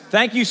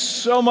Thank you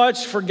so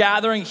much for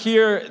gathering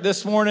here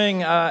this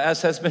morning,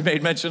 as has been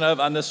made mention of,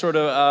 on this sort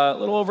of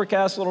little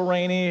overcast, little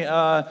rainy,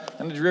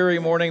 and dreary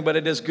morning, but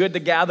it is good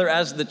to gather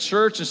as the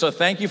church, and so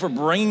thank you for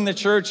bringing the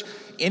church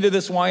into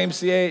this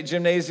YMCA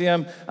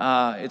gymnasium.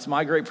 It's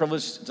my great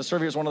privilege to serve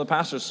here as one of the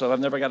pastors, so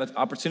I've never got an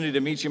opportunity to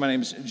meet you. My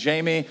name is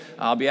Jamie.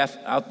 I'll be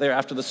out there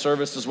after the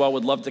service as well.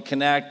 Would love to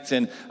connect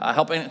and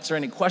help answer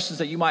any questions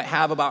that you might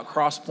have about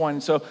Crosspoint.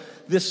 And so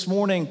this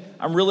morning,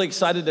 I'm really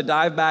excited to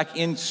dive back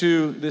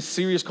into this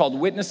series called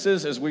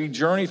Witnesses as we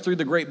journey through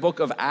the great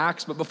book of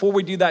Acts. But before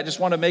we do that, I just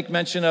want to make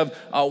mention of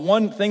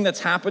one thing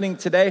that's happening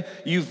today.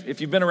 If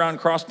you've been around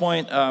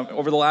Crosspoint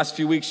over the last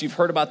few weeks, you've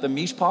heard about the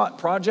Mishpat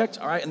project,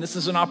 all right? And this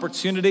is an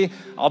opportunity.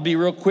 I'll be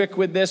real quick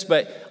with this,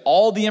 but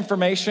all the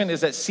information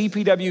is at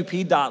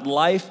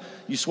cpwp.life.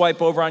 You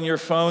swipe over on your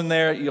phone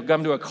there, you'll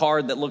come to a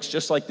card that looks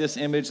just like this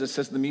image that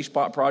says the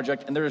Mishpat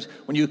Project. And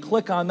when you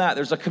click on that,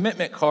 there's a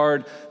commitment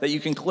card that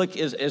you can click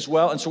as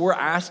well. And so we're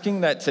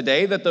asking that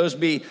today that those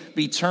be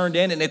turned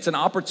in. And it's an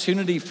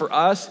opportunity for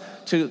us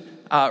to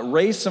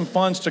raise some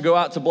funds to go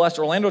out to bless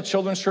Orlando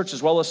Children's Church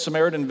as well as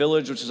Samaritan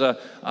Village, which is a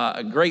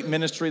great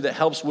ministry that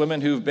helps women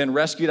who've been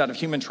rescued out of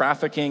human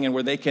trafficking and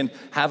where they can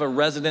have a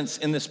residence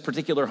in this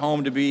particular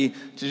home to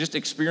just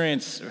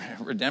experience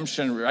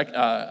redemption,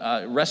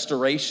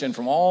 restoration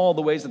from all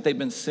the ways that they've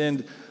been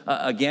sinned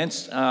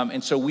against.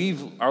 And so we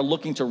are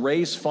looking to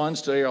raise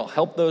funds to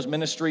help those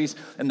ministries.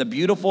 And the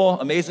beautiful,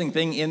 amazing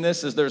thing in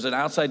this is there's an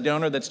outside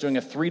donor that's doing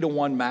a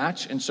 3-to-1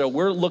 match. And so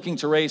we're looking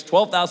to raise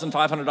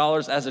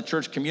 $12,500 as a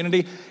church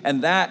community.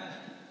 And that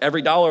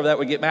every dollar of that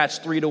would get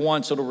matched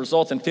 3-to-1, so it'll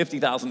result in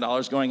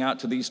 $50,000 going out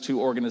to these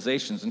two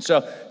organizations. And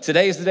so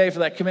today is the day for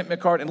that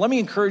commitment card. And let me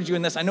encourage you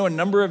in this. I know a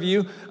number of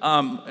you,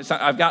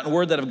 I've gotten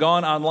word that have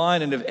gone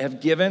online and have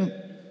given.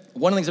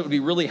 One of the things that would be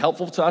really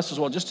helpful to us as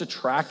well, just to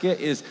track it,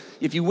 is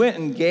if you went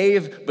and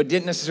gave but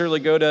didn't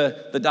necessarily go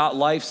to the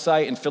 .life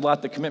site and fill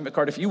out the commitment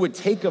card, if you would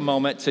take a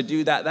moment to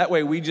do that, that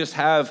way we just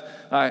have,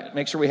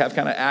 make sure we have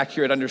kind of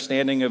accurate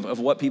understanding of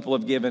what people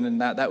have given, and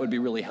that would be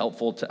really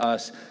helpful to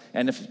us.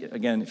 And if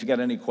you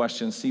got any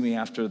questions, see me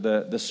after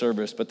the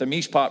service. But the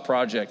Mishpat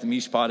Project, the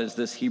Mishpat is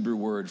this Hebrew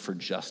word for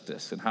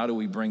justice. And how do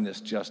we bring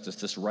this justice,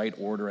 this right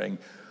ordering,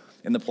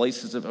 in the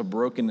places of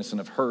brokenness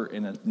and of hurt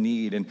and of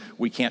need? And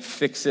we can't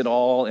fix it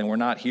all, and we're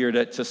not here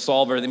to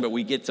solve everything, but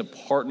we get to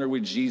partner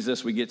with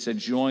Jesus. We get to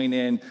join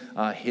in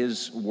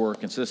his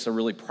work. And so this is a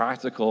really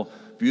practical,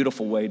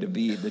 beautiful way to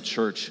be the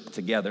church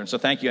together. And so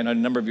thank you. I know a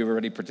number of you have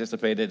already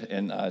participated,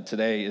 and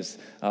today is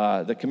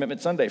the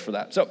Commitment Sunday for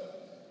that. So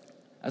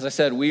as I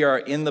said, we are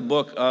in the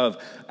book of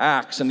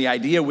Acts, and the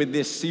idea with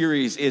this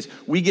series is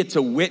we get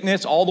to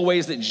witness all the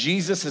ways that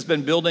Jesus has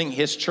been building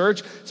his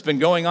church. It's been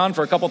going on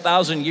for a couple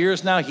thousand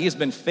years now. He has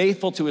been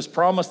faithful to his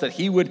promise that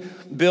he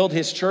would build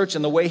his church,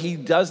 and the way he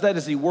does that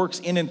is he works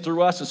in and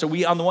through us. And so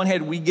on the one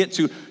hand, we get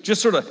to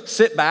just sort of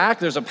sit back.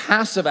 There's a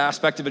passive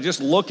aspect of it,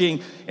 just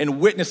looking and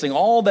witnessing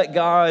all that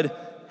God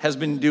has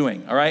been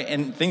doing, all right?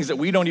 And things that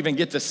we don't even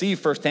get to see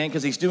firsthand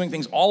because he's doing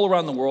things all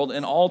around the world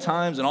in all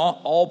times and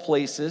all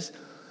places.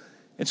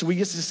 And so we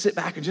get to sit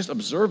back and just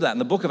observe that. And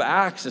the book of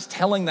Acts is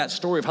telling that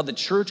story of how the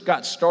church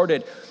got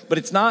started. But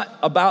it's not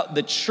about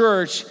the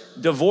church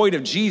devoid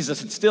of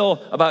Jesus. It's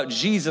still about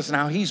Jesus and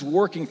how he's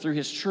working through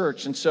his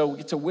church. And so we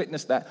get to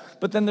witness that.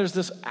 But then there's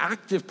this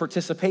active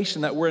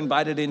participation that we're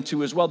invited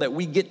into as well, that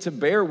we get to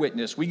bear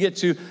witness. We get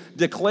to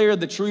declare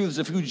the truths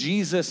of who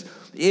Jesus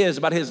is,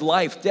 about his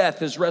life, death,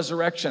 his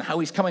resurrection, how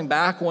he's coming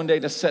back one day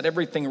to set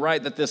everything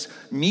right, that this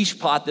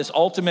mishpat, this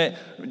ultimate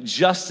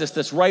justice,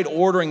 this right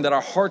ordering that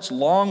our hearts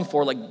long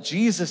for, like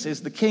Jesus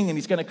is the king and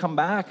he's going to come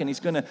back and he's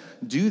going to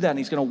do that and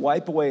he's going to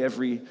wipe away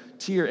every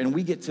tear, and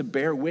we get to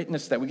bear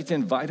witness to that. We get to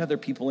invite other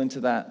people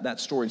into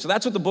that story. So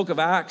that's what the book of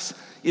Acts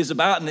is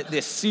about in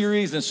this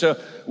series. And so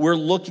we're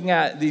looking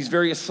at these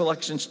various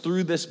selections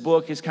through this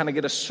book is kind of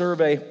get a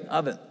survey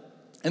of it.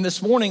 And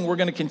this morning we're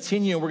going to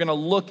continue. We're going to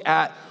look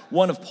at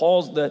one of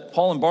Paul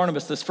and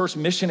Barnabas, this first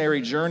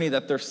missionary journey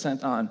that they're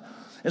sent on.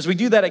 As we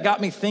do that, it got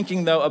me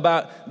thinking though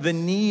about the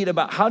need,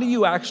 about how do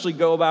you actually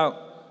go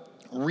about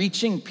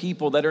reaching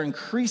people that are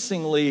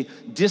increasingly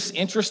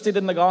disinterested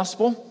in the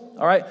gospel,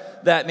 all right,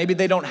 that maybe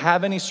they don't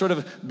have any sort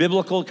of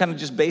biblical kind of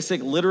just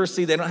basic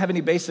literacy. They don't have any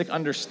basic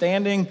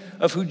understanding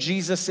of who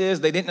Jesus is.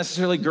 They didn't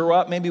necessarily grow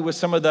up maybe with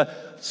some of the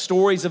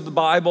stories of the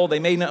Bible. They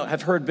may not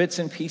have heard bits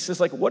and pieces.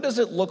 Like, what does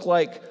it look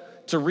like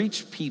to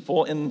reach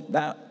people in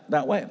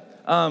that way?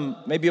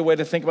 Maybe a way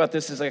to think about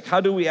this is like,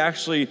 how do we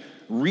actually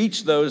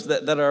reach those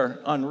that are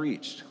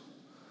unreached?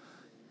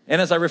 And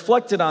as I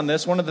reflected on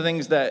this, one of the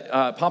things that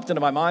popped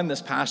into my mind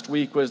this past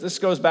week was, this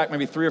goes back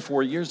maybe 3 or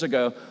 4 years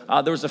ago.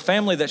 There was a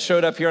family that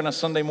showed up here on a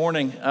Sunday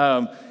morning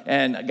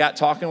and got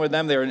talking with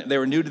them. They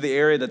were new to the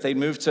area, that they'd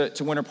moved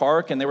to Winter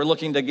Park, and they were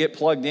looking to get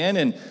plugged in.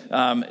 And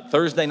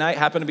Thursday night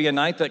happened to be a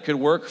night that could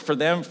work for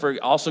them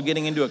for also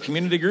getting into a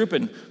community group.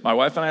 And my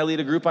wife and I lead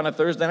a group on a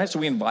Thursday night, so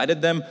we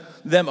invited them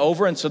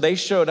over. And so they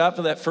showed up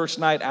for that first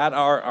night at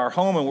our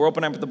home, and we're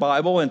opening up the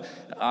Bible. And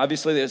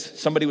obviously,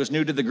 somebody was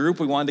new to the group.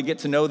 We wanted to get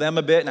to know them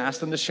a bit and asked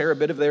them to share a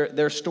bit of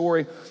their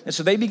story. And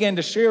so they began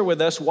to share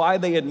with us why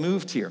they had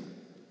moved here.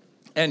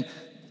 And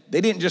they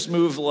didn't just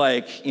move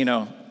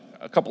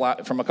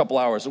from a couple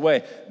hours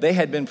away. They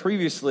had been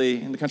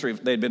previously in the country,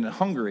 they had been in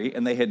Hungary,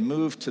 and they had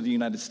moved to the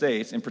United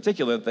States. In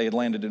particular, they had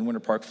landed in Winter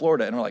Park,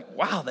 Florida. And we're like,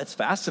 wow, that's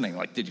fascinating.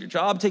 Like, did your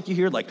job take you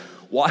here? Like,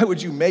 why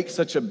would you make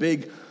such a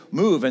big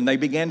move? And they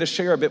began to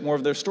share a bit more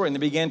of their story. And they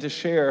began to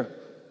share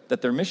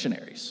that they're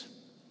missionaries.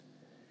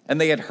 And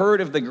they had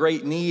heard of the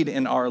great need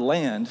in our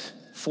land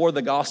for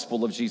the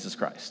gospel of Jesus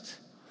Christ.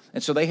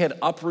 And so they had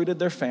uprooted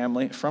their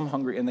family from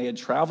Hungary, and they had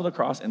traveled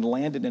across and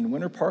landed in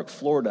Winter Park,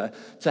 Florida,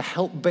 to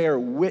help bear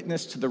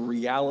witness to the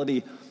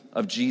reality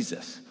of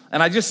Jesus.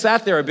 And I just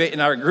sat there a bit in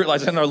our group,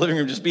 like in our living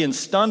room, just being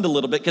stunned a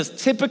little bit, because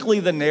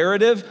typically the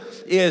narrative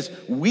is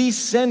we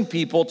send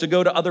people to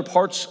go to other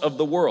parts of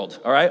the world,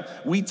 all right?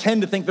 We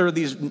tend to think there are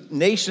these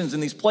nations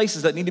and these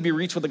places that need to be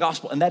reached with the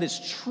gospel, and that is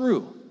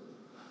true.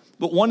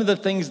 But one of the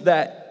things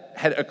that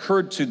had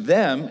occurred to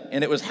them,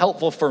 and it was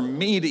helpful for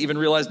me to even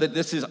realize that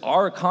this is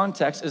our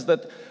context, is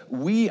that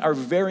we are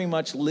very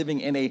much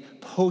living in a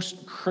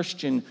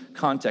post-Christian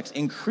context,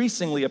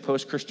 increasingly a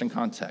post-Christian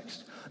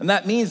context. And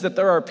that means that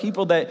there are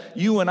people that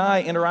you and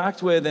I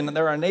interact with, and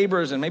there are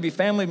neighbors and maybe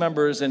family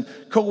members and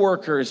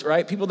coworkers,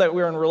 right? People that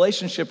we're in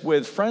relationship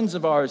with, friends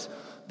of ours,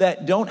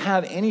 that don't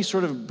have any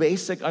sort of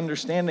basic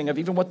understanding of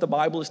even what the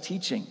Bible is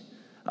teaching.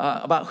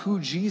 About who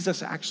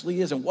Jesus actually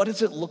is and what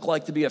does it look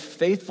like to be a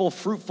faithful,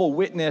 fruitful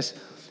witness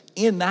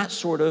in that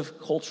sort of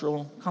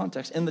cultural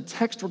context. And the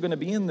text we're going to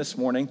be in this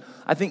morning,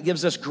 I think,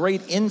 gives us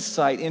great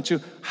insight into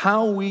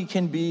how we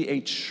can be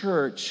a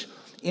church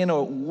in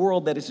a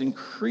world that is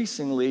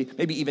increasingly,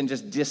 maybe even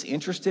just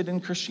disinterested in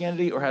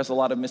Christianity or has a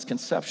lot of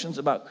misconceptions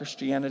about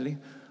Christianity,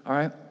 all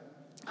right?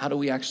 How do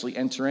we actually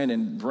enter in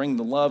and bring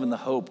the love and the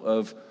hope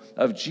of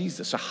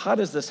Jesus? So how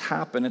does this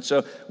happen? And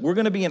so we're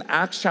going to be in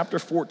Acts chapter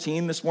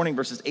 14 this morning,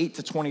 verses 8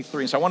 to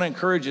 23. So I want to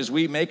encourage you as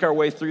we make our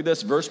way through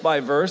this verse by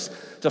verse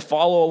to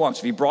follow along. So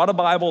if you brought a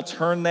Bible,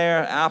 turn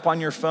there, app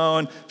on your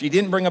phone. If you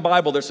didn't bring a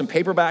Bible, there's some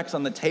paperbacks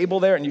on the table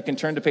there, and you can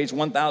turn to page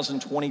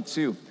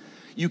 1022.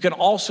 You can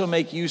also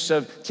make use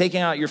of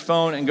taking out your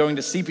phone and going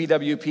to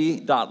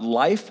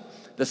cpwp.life.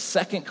 The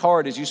second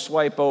card as you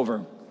swipe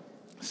over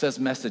says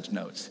message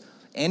notes.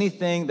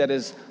 Anything that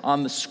is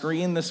on the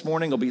screen this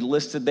morning will be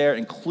listed there,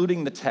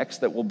 including the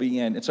text that we'll be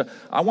in. And so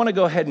I want to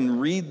go ahead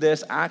and read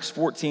this, Acts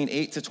 14,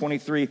 8 to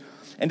 23.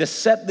 And to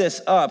set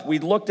this up, we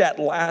looked at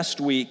last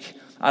week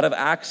out of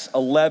Acts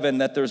 11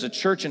 that there's a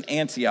church in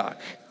Antioch.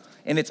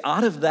 And it's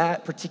out of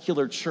that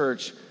particular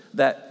church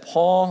that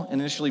Paul and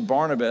initially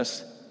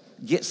Barnabas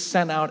get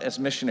sent out as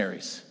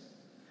missionaries.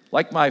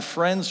 Like my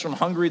friends from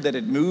Hungary that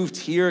had moved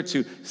here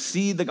to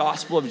see the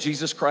gospel of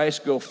Jesus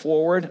Christ go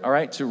forward, all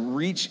right, to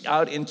reach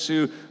out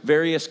into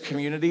various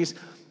communities,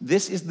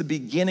 this is the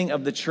beginning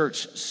of the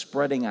church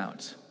spreading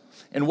out.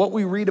 And what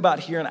we read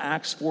about here in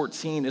Acts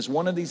 14 is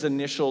one of these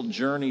initial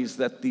journeys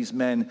that these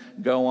men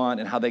go on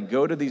and how they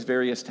go to these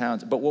various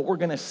towns. But what we're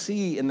going to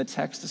see in the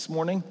text this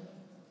morning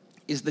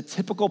is the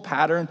typical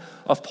pattern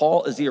of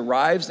Paul as he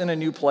arrives in a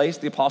new place,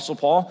 the Apostle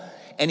Paul,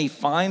 and he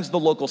finds the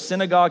local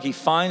synagogue, he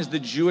finds the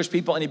Jewish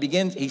people, and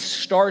he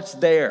starts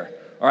there,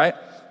 all right?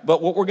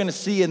 But what we're going to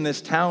see in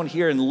this town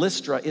here in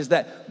Lystra is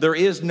that there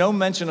is no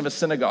mention of a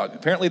synagogue.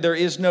 Apparently there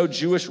is no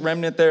Jewish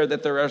remnant there,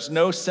 that there is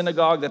no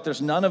synagogue, that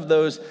there's none of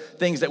those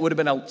things that would have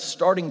been a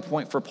starting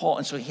point for Paul.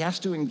 And so he has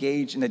to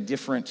engage in a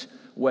different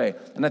way.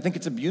 And I think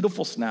it's a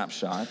beautiful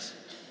snapshot,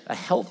 a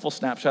helpful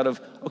snapshot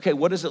of, okay,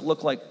 what does it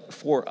look like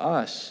for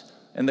us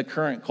in the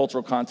current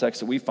cultural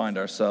context that we find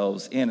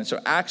ourselves in? And so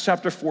Acts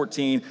chapter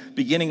 14,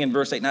 beginning in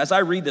verse 8. Now, as I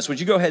read this, would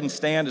you go ahead and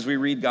stand as we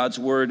read God's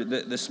word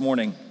this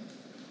morning?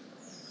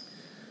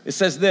 It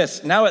says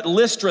this: Now at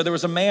Lystra there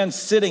was a man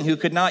sitting who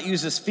could not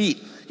use his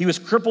feet. He was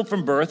crippled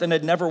from birth and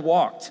had never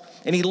walked.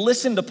 And he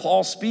listened to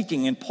Paul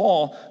speaking, and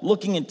Paul,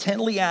 looking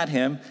intently at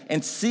him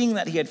and seeing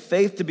that he had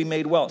faith to be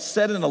made well,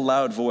 said in a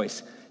loud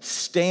voice,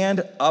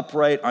 "Stand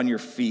upright on your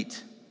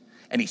feet."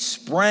 And he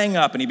sprang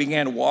up and he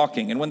began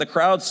walking. And when the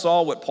crowd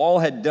saw what Paul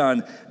had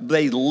done,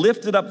 they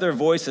lifted up their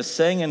voices,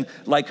 saying in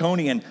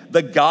Lycaonian,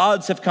 "The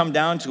gods have come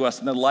down to us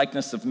in the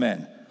likeness of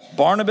men."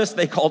 Barnabas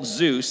they called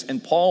Zeus,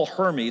 and Paul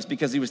Hermes,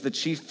 because he was the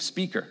chief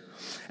speaker.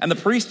 And the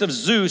priest of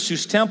Zeus,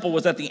 whose temple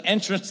was at the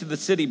entrance to the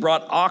city,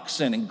 brought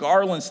oxen and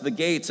garlands to the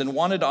gates and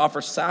wanted to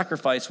offer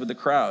sacrifice with the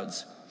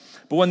crowds.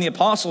 But when the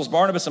apostles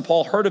Barnabas and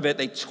Paul heard of it,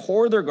 they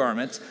tore their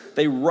garments.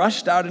 They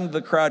rushed out into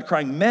the crowd,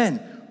 crying,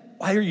 "Men,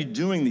 why are you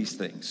doing these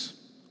things?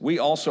 We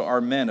also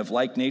are men of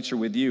like nature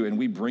with you, and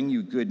we bring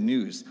you good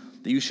news,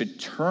 that you should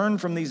turn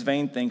from these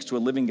vain things to a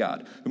living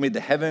God, who made the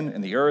heaven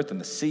and the earth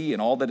and the sea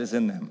and all that is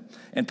in them.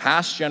 In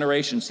past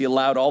generations, he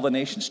allowed all the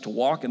nations to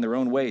walk in their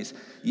own ways,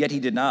 yet he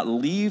did not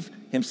leave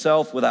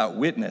himself without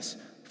witness,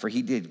 for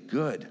he did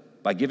good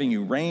by giving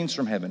you rains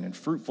from heaven and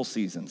fruitful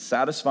seasons,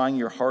 satisfying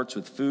your hearts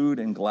with food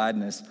and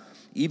gladness,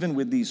 even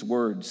with these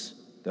words,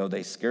 though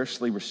they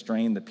scarcely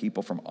restrained the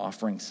people from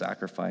offering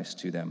sacrifice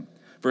to them."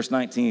 Verse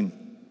 19,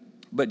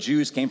 But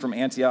Jews came from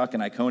Antioch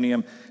and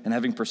Iconium, and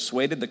having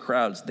persuaded the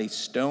crowds, they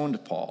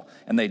stoned Paul,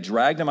 and they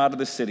dragged him out of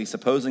the city,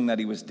 supposing that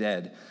he was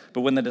dead.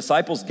 But when the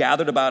disciples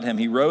gathered about him,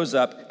 he rose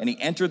up, and he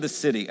entered the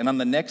city. And on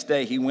the next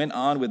day, he went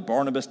on with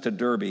Barnabas to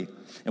Derbe.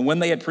 And when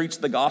they had preached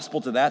the gospel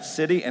to that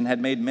city and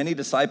had made many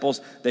disciples,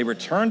 they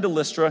returned to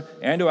Lystra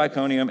and to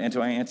Iconium and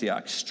to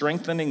Antioch,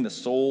 strengthening the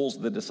souls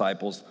of the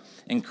disciples,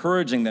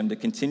 encouraging them to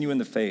continue in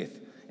the faith,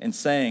 and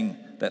saying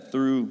that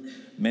through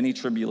many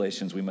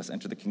tribulations we must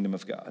enter the kingdom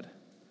of God.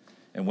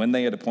 And when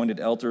they had appointed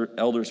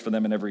elders for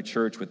them in every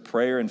church, with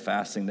prayer and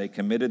fasting, they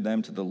committed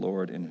them to the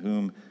Lord in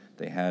whom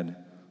they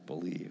had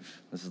believed.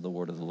 This is the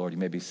word of the Lord. You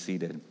may be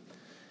seated.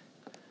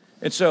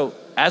 And so,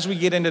 as we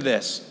get into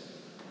this,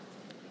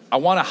 I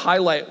want to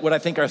highlight what I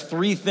think are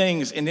three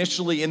things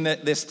initially in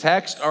this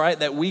text, all right,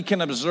 that we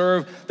can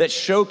observe that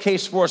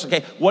showcase for us,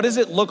 okay, what does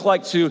it look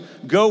like to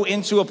go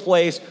into a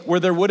place where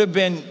there would have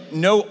been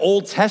no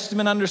Old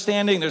Testament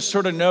understanding, there's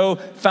sort of no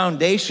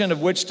foundation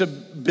of which to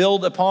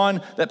build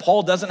upon, that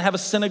Paul doesn't have a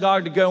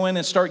synagogue to go in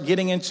and start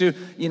getting into,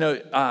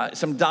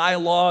 some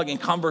dialogue and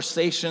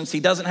conversations. He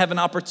doesn't have an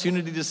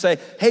opportunity to say,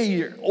 hey,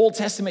 your Old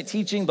Testament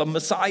teaching, the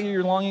Messiah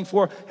you're longing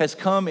for has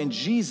come in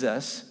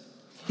Jesus.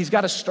 He's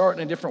got to start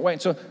in a different way.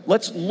 And so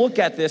let's look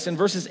at this. In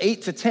verses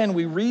 8 to 10,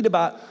 we read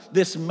about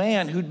this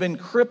man who'd been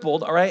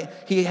crippled, all right?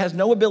 He has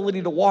no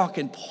ability to walk,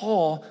 and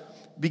Paul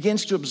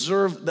begins to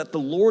observe that the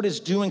Lord is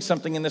doing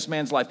something in this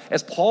man's life.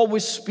 As Paul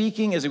was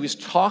speaking, as he was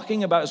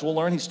talking about, as we'll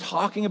learn, he's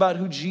talking about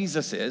who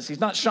Jesus is. He's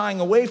not shying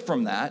away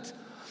from that.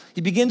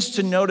 He begins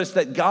to notice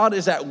that God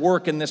is at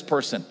work in this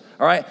person,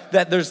 all right?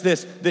 That there's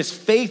this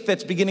faith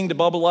that's beginning to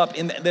bubble up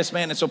in this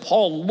man. And so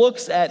Paul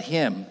looks at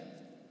him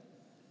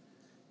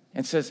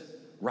and says,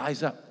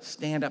 rise up,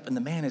 stand up, and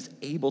the man is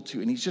able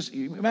to. And he's just,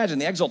 you imagine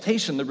the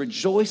exaltation, the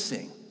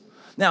rejoicing.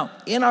 Now,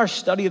 in our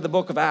study of the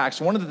book of Acts,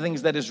 one of the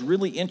things that is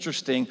really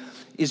interesting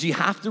is you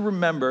have to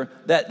remember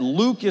that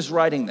Luke is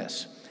writing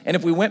this. And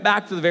if we went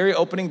back to the very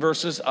opening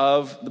verses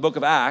of the book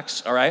of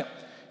Acts, all right,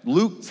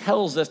 Luke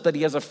tells us that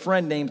he has a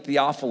friend named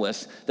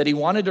Theophilus, that he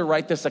wanted to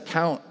write this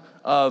account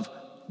of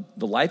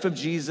the life of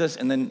Jesus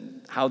and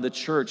then how the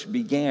church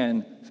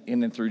began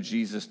in and through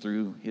Jesus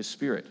through his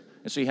Spirit.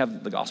 And so you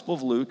have the Gospel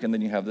of Luke, and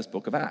then you have this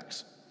book of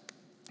Acts.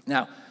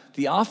 Now,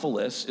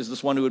 Theophilus is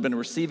this one who had been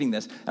receiving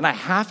this, and I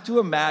have to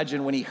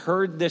imagine when he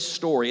heard this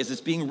story, as it's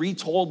being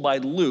retold by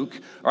Luke,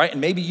 all right, and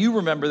maybe you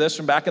remember this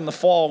from back in the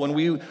fall when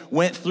we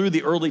went through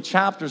the early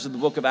chapters of the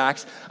book of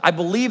Acts, I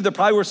believe there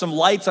probably were some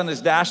lights on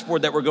his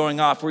dashboard that were going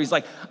off, where he's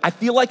like, I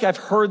feel like I've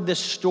heard this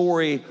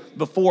story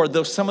before,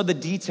 though some of the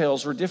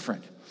details were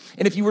different.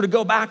 And if you were to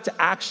go back to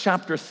Acts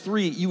chapter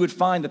 3, you would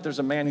find that there's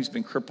a man who's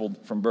been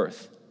crippled from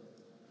birth.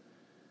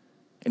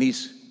 And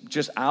he's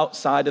just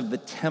outside of the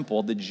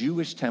temple, the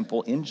Jewish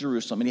temple in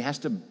Jerusalem, and he has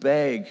to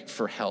beg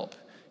for help.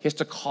 He has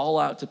to call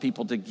out to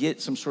people to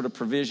get some sort of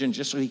provision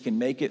just so he can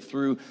make it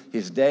through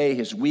his day,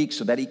 his week,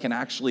 so that he can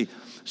actually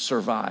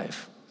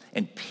survive.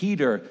 And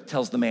Peter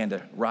tells the man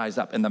to rise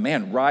up, and the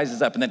man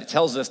rises up, and then it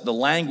tells us the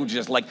language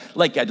is like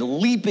a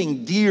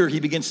leaping deer.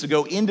 He begins to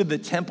go into the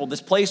temple, this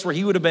place where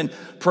he would have been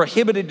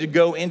prohibited to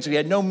go into. He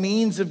had no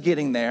means of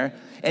getting there,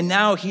 and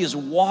now he is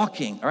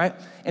walking, all right?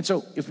 And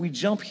so if we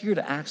jump here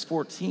to Acts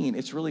 14,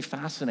 it's really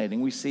fascinating.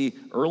 We see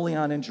early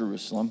on in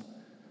Jerusalem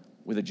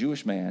with a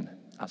Jewish man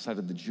outside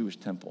of the Jewish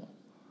temple.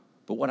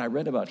 But what I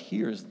read about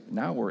here is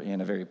now we're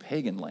in a very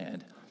pagan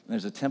land. And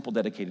there's a temple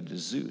dedicated to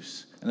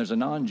Zeus. And there's a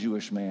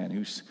non-Jewish man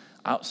who's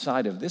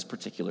outside of this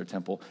particular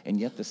temple, and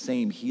yet the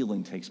same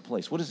healing takes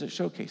place. What is it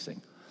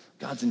showcasing?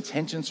 God's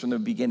intentions from the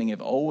beginning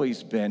have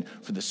always been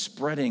for the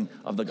spreading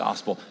of the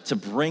gospel, to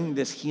bring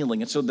this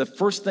healing. And so the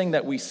first thing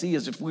that we see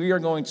is if we are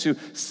going to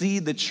see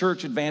the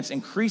church advance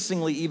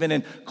increasingly, even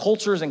in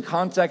cultures and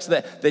contexts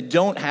that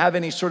don't have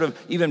any sort of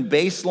even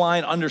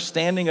baseline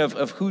understanding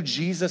of who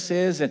Jesus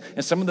is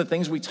and some of the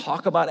things we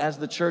talk about as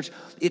the church,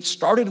 it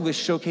started with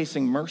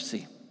showcasing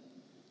mercy.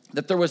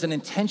 That there was an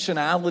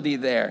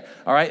intentionality there,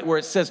 all right, where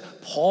it says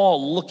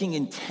Paul looking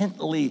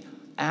intently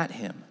at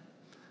him.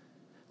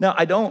 Now,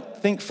 I don't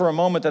think for a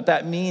moment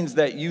that means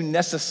that you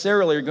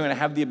necessarily are going to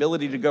have the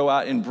ability to go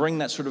out and bring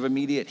that sort of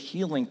immediate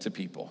healing to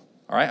people,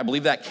 all right? I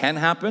believe that can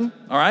happen,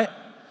 all right?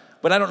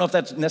 But I don't know if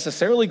that's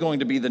necessarily going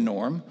to be the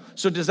norm.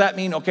 So does that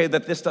mean, okay,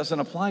 that this doesn't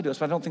apply to us?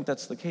 But I don't think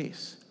that's the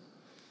case.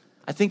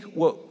 I think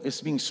what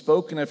is being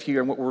spoken of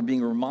here and what we're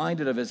being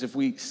reminded of is if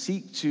we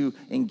seek to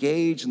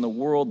engage in the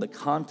world, the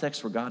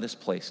context where God has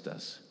placed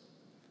us.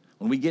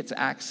 When we get to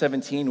Acts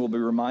 17, we'll be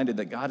reminded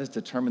that God has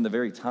determined the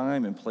very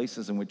time and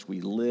places in which we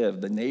live,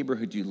 the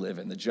neighborhood you live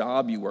in, the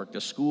job you work, the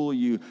school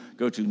you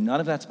go to. None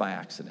of that's by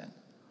accident.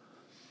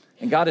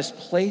 And God has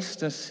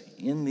placed us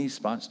in these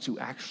spots to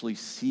actually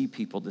see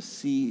people, to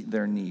see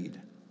their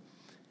need.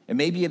 And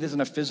maybe it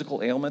isn't a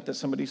physical ailment that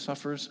somebody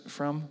suffers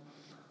from,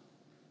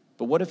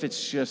 but what if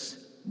it's just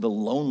the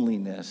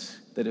loneliness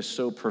that is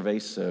so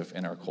pervasive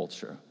in our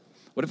culture?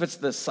 What if it's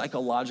the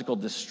psychological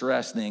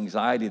distress and the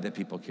anxiety that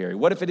people carry?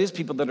 What if it is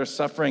people that are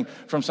suffering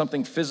from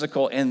something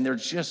physical and they're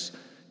just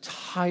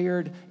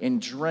tired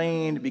and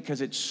drained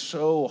because it's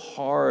so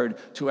hard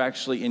to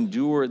actually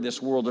endure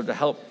this world or to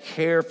help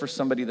care for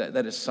somebody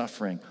that is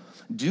suffering?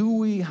 Do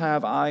we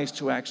have eyes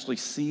to actually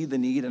see the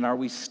need, and are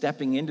we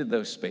stepping into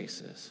those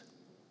spaces?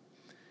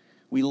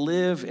 We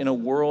live in a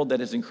world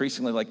that is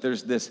increasingly like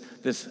there's this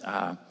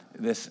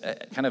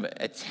kind of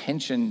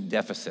attention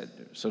deficit,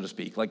 so to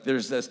speak. Like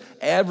there's this,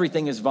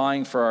 everything is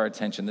vying for our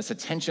attention, this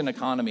attention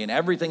economy, and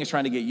everything is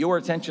trying to get your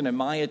attention and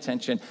my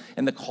attention.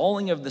 And the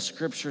calling of the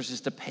scriptures is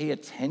to pay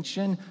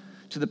attention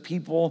to the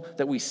people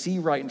that we see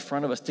right in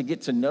front of us, to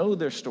get to know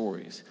their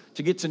stories,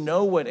 to get to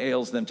know what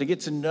ails them, to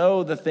get to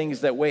know the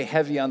things that weigh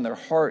heavy on their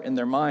heart and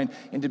their mind,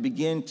 and to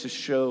begin to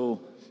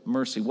show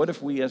mercy. What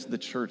if we as the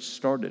church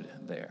started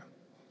there?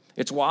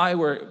 It's why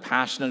we're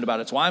passionate about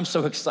it. It's why I'm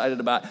so excited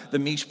about the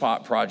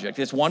Mishpat Project.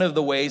 It's one of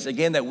the ways,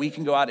 again, that we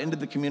can go out into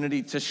the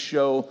community to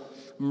show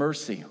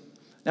mercy.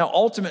 Now,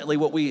 ultimately,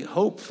 what we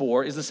hope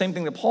for is the same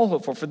thing that Paul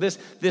hoped for. For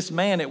this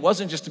man, it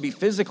wasn't just to be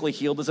physically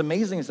healed, as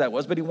amazing as that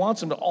was, but he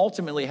wants him to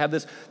ultimately have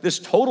this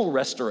total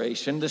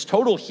restoration, this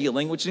total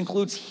healing, which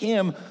includes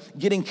him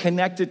getting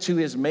connected to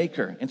his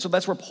maker. And so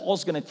that's where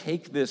Paul's going to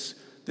take this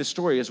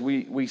story as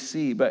we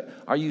see. But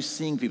are you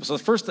seeing people? So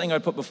the first thing I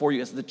put before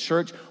you is the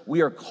church,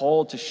 we are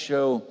called to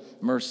show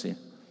mercy.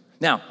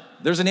 Now,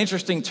 there's an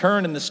interesting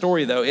turn in the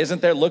story, though,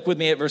 isn't there? Look with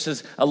me at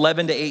verses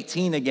 11 to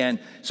 18 again.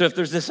 So if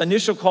there's this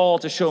initial call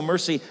to show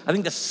mercy, I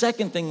think the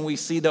second thing we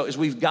see, though, is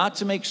we've got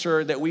to make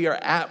sure that we are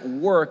at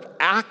work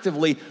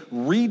actively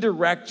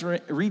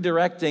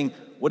redirecting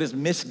what is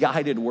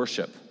misguided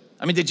worship.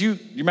 I mean, you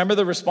remember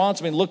the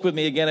response? I mean, look with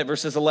me again at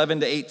verses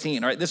 11 to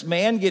 18. All right, this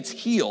man gets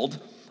healed,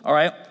 all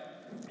right?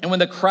 And when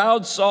the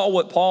crowd saw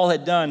what Paul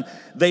had done,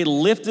 they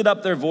lifted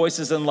up their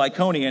voices in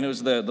Lycaonian. It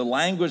was the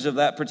language of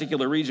that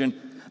particular region.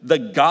 The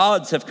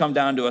gods have come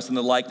down to us in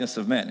the likeness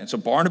of men. And so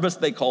Barnabas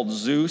they called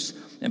Zeus,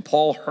 and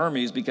Paul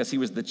Hermes, because he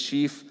was the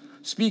chief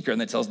speaker.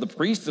 And that tells the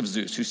priest of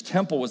Zeus, whose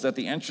temple was at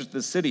the entrance of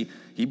the city.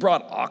 He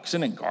brought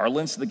oxen and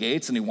garlands to the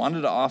gates, and he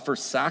wanted to offer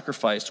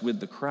sacrifice with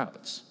the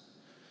crowds.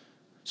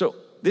 So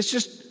this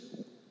just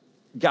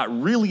got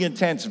really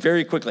intense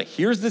very quickly.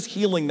 Here's this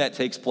healing that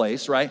takes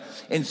place, right?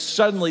 And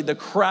suddenly the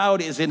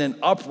crowd is in an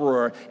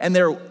uproar, and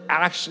they're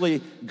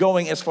actually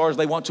going as far as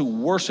they want to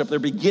worship. They're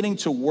beginning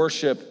to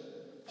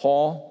worship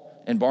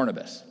Paul and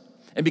Barnabas.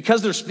 And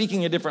because they're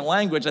speaking a different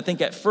language, I think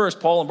at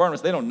first, Paul and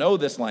Barnabas, they don't know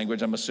this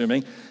language, I'm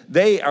assuming.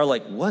 They are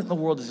like, what in the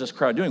world is this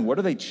crowd doing? What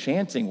are they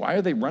chanting? Why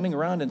are they running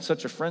around in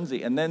such a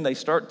frenzy? And then they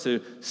start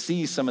to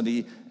see some of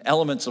the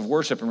elements of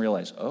worship and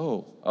realize,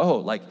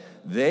 like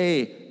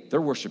they're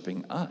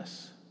worshiping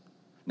us.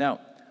 Now,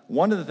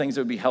 one of the things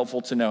that would be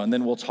helpful to know, and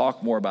then we'll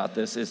talk more about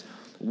this, is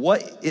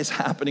what is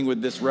happening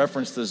with this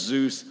reference to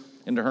Zeus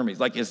and to Hermes?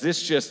 Like, is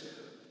this just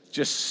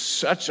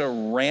such a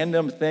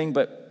random thing?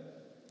 But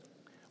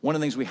one of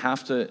the things we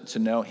have to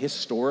know,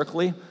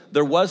 historically,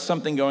 there was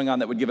something going on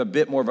that would give a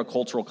bit more of a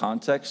cultural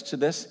context to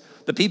this.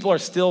 The people are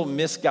still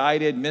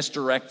misguided,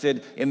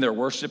 misdirected in their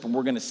worship, and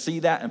we're going to see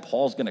that, and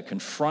Paul's going to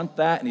confront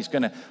that, and he's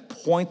going to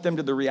point them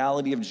to the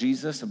reality of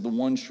Jesus, of the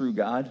one true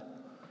God.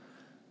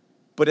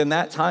 But in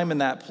that time, in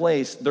that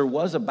place, there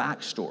was a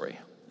backstory.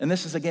 And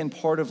this is, again,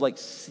 part of like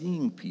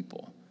seeing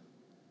people.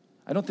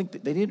 I don't think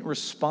they didn't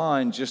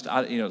respond just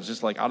out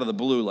of the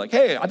blue, like,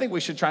 hey, I think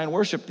we should try and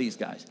worship these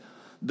guys.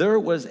 There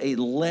was a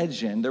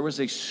legend, there was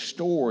a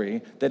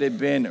story that had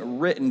been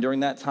written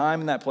during that time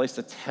and that place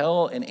to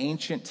tell an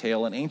ancient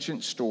tale, an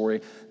ancient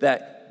story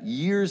that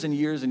years and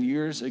years and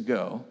years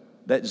ago,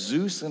 that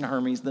Zeus and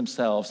Hermes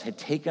themselves had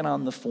taken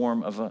on the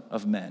form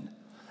of men.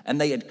 And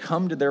they had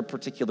come to their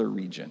particular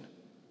region.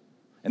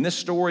 And this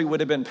story would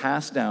have been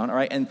passed down, all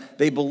right? And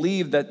they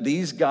believed that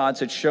these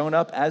gods had shown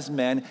up as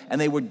men, and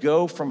they would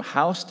go from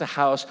house to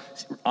house,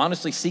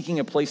 honestly seeking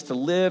a place to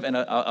live and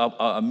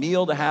a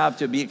meal to have,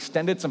 to be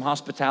extended some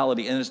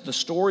hospitality. And as the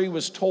story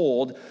was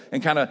told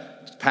and kind of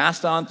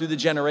passed on through the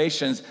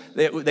generations,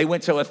 they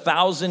went to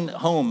 1,000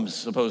 homes,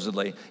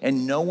 supposedly,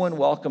 and no one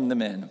welcomed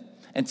them in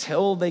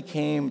until they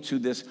came to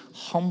this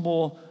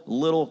humble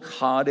little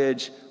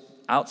cottage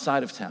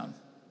outside of town.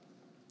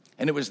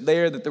 And it was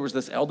there that there was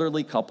this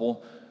elderly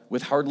couple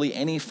with hardly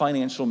any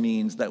financial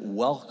means that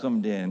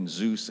welcomed in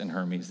Zeus and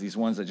Hermes, these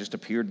ones that just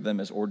appeared to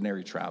them as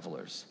ordinary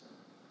travelers.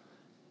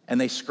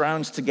 And they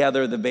scrounged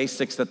together the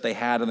basics that they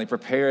had, and they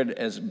prepared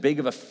as big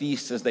of a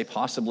feast as they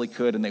possibly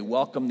could, and they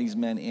welcomed these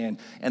men in.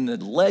 And the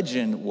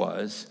legend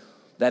was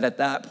that at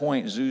that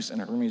point, Zeus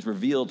and Hermes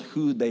revealed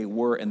who they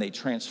were, and they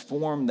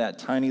transformed that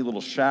tiny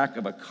little shack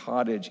of a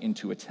cottage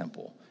into a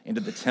temple,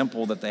 into the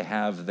temple that they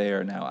have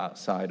there now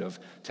outside of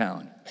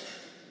town.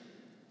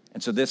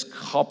 And so this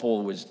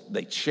couple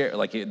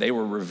they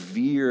were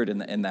revered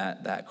in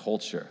that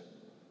culture.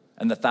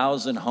 And the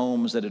 1,000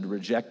 homes that had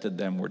rejected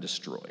them were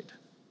destroyed.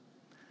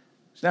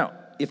 So now,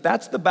 if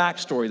that's the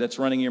backstory that's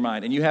running in your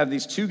mind, and you have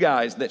these two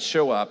guys that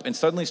show up and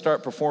suddenly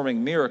start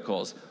performing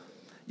miracles,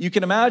 you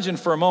can imagine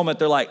for a moment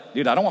they're like,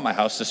 dude, I don't want my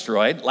house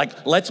destroyed.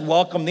 Like, let's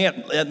welcome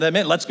them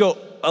in. Let's go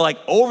like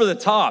over the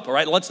top, all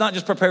right? Let's not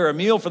just prepare a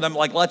meal for them,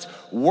 like let's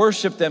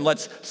worship them,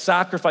 let's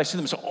sacrifice to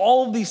them. So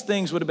all of these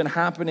things would have been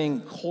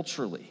happening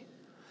culturally.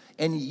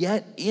 And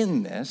yet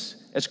in this,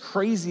 as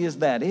crazy as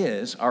that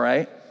is, all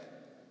right,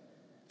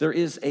 there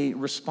is a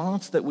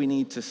response that we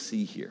need to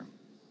see here.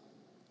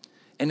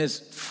 And as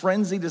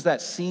frenzied as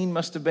that scene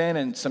must have been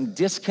and some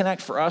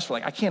disconnect for us, we're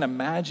like, I can't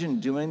imagine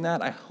doing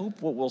that. I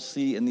hope what we'll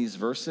see in these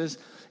verses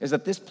is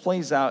that this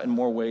plays out in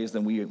more ways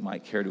than we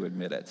might care to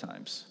admit at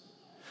times.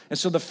 And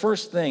so the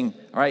first thing,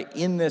 all right,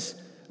 in this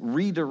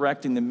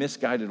redirecting the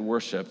misguided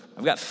worship,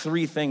 I've got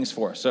 3 things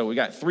for us. So we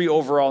got 3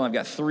 overall, and I've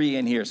got 3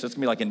 in here. So it's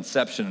gonna be like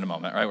Inception in a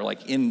moment, right? We're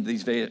like in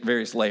these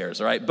various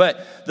layers, all right?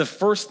 But the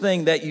first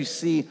thing that you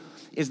see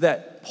is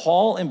that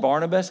Paul and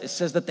Barnabas, it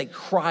says that they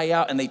cry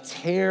out and they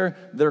tear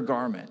their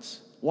garments.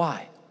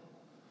 Why?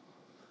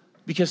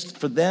 Because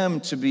for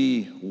them to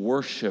be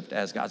worshiped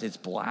as gods, it's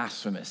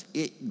blasphemous.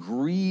 It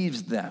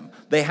grieves them.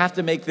 They have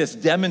to make this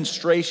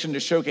demonstration to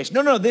showcase,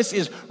 no, this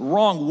is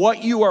wrong.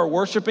 What you are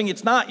worshiping,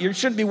 it's not. You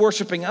shouldn't be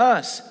worshiping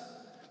us.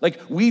 Like,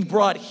 we've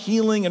brought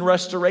healing and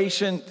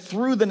restoration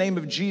through the name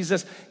of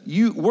Jesus.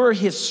 We're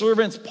his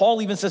servants.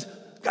 Paul even says,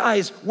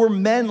 guys, we're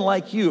men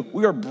like you.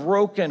 We are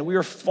broken. We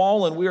are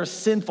fallen. We are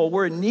sinful.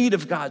 We're in need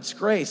of God's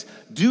grace.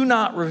 Do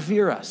not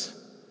revere us,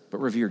 but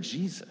revere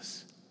Jesus.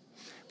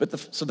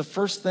 So the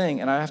first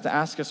thing, and I have to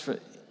ask us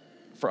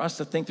for us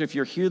to think through, if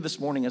you're here this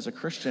morning as a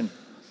Christian,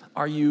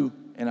 are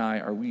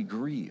we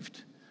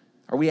grieved?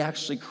 Are we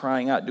actually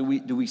crying out? Do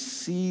we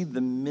see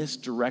the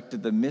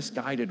misdirected, the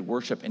misguided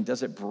worship, and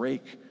does it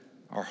break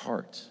our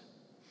hearts?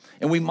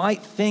 And we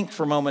might think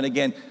for a moment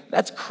again,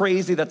 that's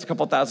crazy, that's a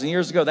couple thousand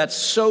years ago, that's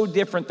so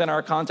different than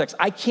our context.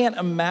 I can't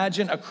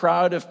imagine a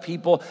crowd of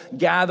people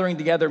gathering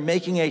together,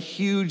 making a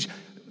huge,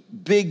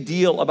 big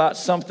deal about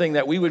something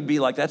that we would be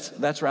like,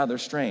 that's rather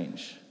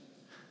strange.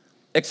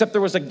 Except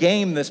there was a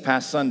game this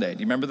past Sunday.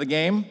 Do you remember the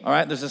game? All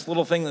right, there's this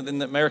little thing in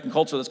the American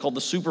culture that's called the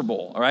Super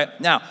Bowl, all right?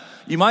 Now,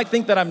 you might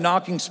think that I'm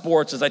knocking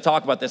sports as I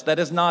talk about this. That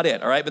is not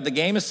it, all right? But the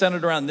game is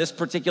centered around this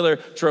particular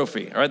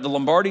trophy, all right? The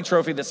Lombardi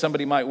trophy that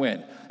somebody might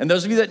win. And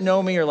those of you that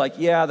know me are like,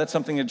 yeah, that's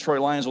something the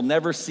Detroit Lions will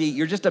never see.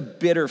 You're just a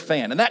bitter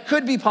fan. And that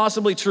could be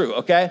possibly true,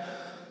 okay?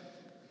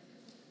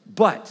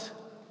 But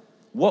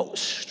what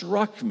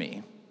struck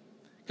me,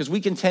 because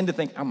we can tend to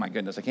think, oh my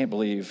goodness, I can't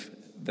believe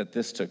that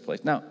this took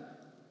place. Now,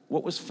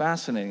 what was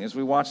fascinating as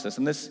we watched this,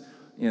 and this,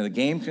 the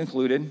game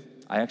concluded.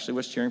 I actually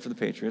was cheering for the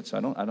Patriots,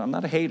 so I'm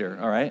not a hater,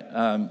 all right?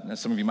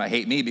 Some of you might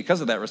hate me because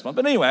of that response,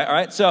 but anyway, all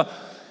right? So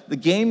the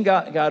game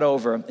got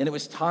over, and it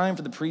was time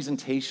for the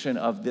presentation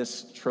of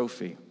this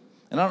trophy.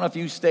 And I don't know if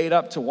you stayed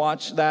up to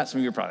watch that.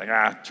 Some of you are probably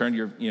like, turned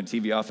your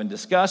TV off in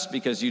disgust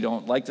because you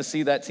don't like to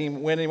see that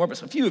team win anymore,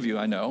 but a few of you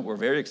I know were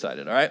very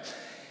excited, all right?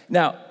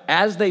 Now,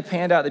 as they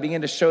panned out, they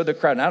began to show the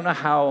crowd. And I don't know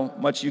how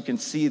much you can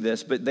see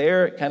this, but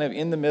there, kind of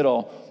in the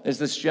middle, is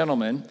this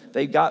gentleman.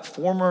 They got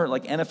former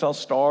NFL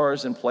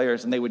stars and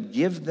players, and they would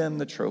give them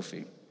the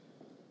trophy.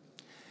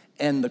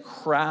 And the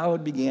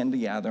crowd began to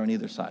gather on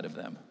either side of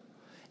them.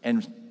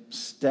 And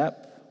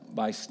step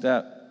by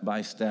step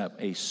by step,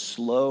 a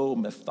slow,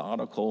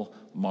 methodical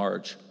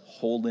march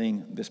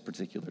holding this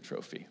particular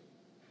trophy.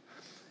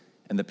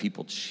 And the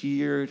people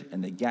cheered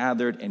and they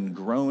gathered, and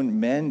grown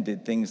men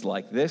did things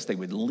like this. They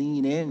would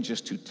lean in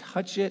just to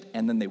touch it,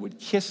 and then they would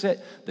kiss it.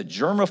 The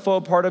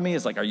germaphobe part of me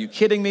is like, are you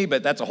kidding me?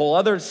 But that's a whole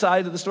other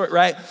side of the story,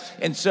 right?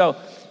 And so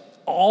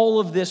all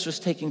of this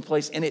was taking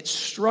place, and it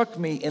struck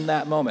me in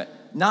that moment,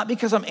 not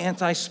because I'm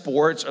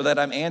anti-sports or that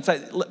I'm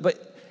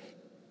but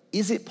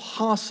is it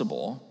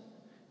possible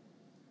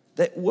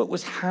that what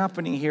was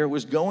happening here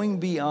was going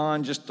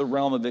beyond just the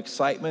realm of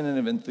excitement and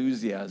of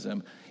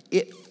enthusiasm?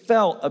 It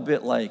felt a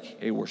bit like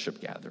a worship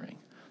gathering.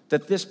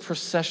 That this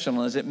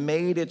processional, as it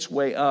made its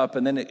way up,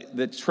 and then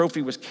the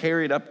trophy was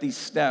carried up these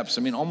steps,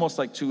 almost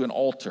like to an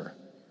altar.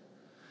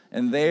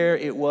 And there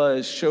it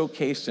was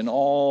showcased in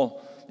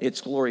all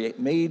its glory. It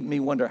made me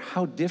wonder,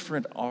 how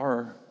different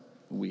are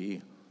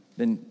we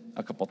than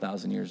a couple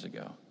thousand years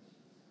ago?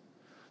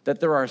 That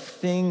there are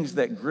things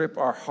that grip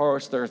our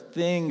hearts. There are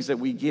things that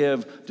we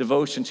give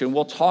devotion to. And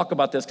we'll talk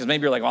about this because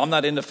maybe you're like, well, I'm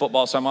not into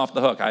football, so I'm off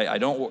the hook. I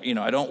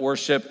don't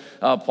worship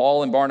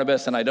Paul and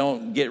Barnabas, and I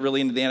don't get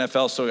really into the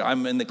NFL, so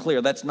I'm in the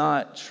clear. That's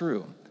not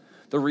true.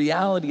 The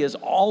reality is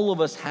all of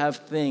us have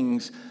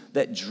things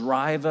that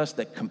drive us,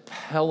 that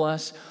compel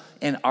us,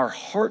 and our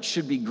hearts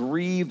should be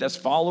grieved as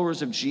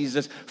followers of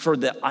Jesus for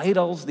the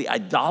idols, the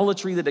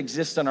idolatry that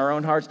exists in our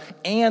own hearts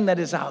and that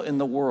is out in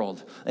the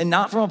world. And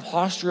not from a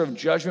posture of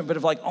judgment, but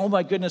of like, oh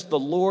my goodness, the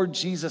Lord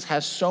Jesus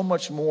has so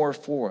much more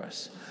for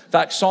us. In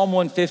fact, Psalm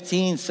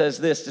 115 says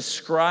this,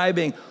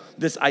 describing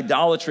this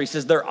idolatry. It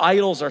says, their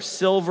idols are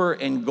silver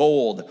and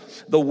gold,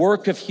 the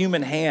work of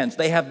human hands.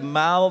 They have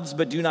mouths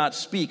but do not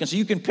speak. And so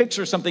you can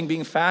picture something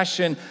being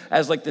fashioned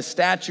as like this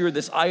statue or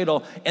this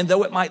idol, and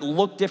though it might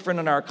look different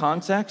in our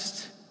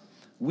context,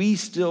 We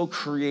still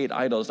create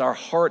idols. Our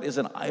heart is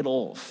an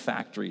idol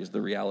factory is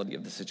the reality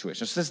of the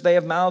situation. It says they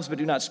have mouths but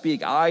do not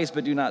speak, eyes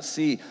but do not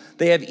see.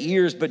 They have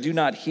ears but do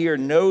not hear,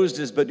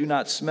 noses but do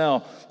not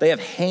smell. They have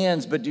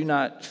hands but do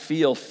not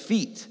feel,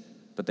 feet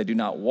but they do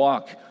not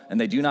walk, and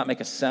they do not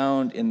make a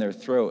sound in their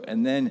throat.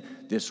 And then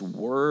this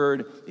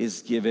word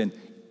is given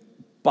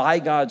by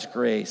God's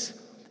grace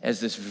as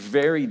this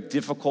very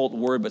difficult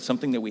word, but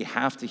something that we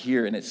have to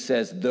hear. And it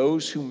says,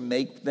 those who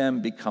make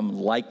them become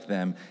like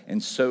them,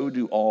 and so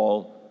do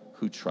all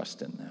who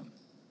trust in them.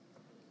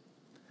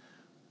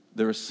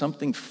 There is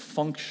something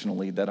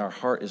functionally that our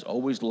heart is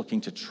always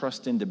looking to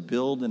trust in to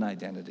build an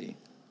identity.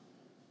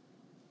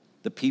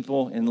 The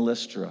people in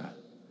Lystra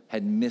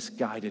had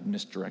misguided,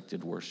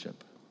 misdirected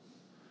worship.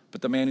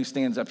 But the man who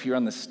stands up here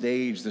on the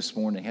stage this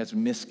morning has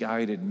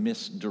misguided,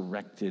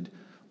 misdirected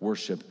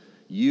worship.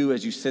 You,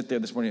 as you sit there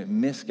this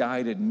morning,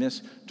 misguided,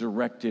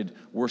 misdirected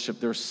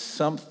worship. There's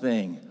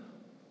something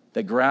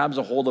that grabs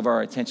a hold of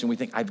our attention. We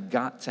think, I've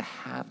got to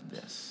have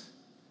this.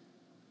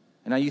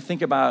 And now you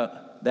think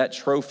about that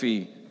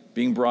trophy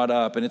being brought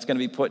up, and it's going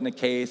to be put in a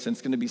case, and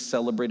it's going to be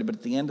celebrated. But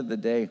at the end of the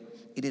day,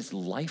 it is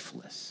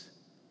lifeless.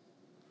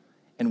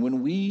 And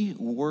when we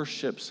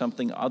worship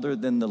something other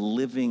than the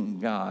living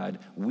God,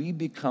 we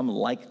become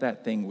like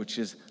that thing which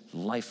is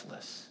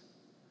lifeless.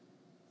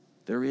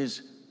 There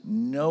is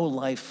no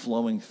life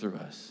flowing through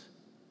us.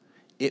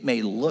 It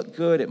may look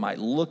good. It might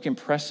look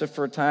impressive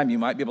for a time. You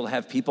might be able to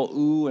have people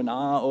ooh and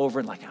ah over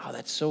and like, oh,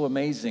 that's so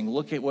amazing.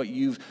 Look at what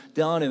you've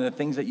done and the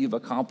things that you've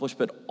accomplished.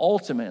 But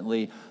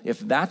ultimately, if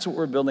that's what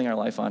we're building our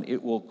life on,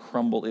 it will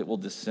crumble. It will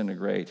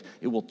disintegrate.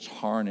 It will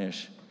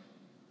tarnish.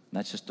 And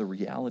that's just the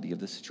reality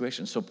of the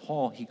situation. So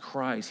Paul, he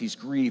cries, he's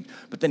grieved,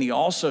 but then he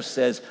also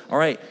says, all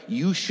right,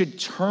 you should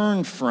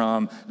turn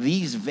from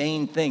these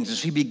vain things.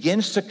 As he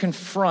begins to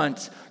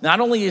confront, not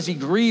only is he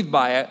grieved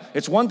by it,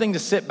 it's one thing to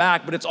sit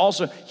back, but it's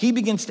also, he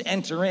begins to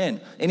enter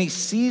in, and he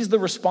sees the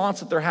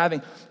response that they're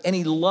having, and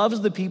he loves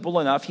the people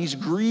enough, he's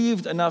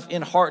grieved enough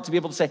in heart to be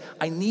able to say,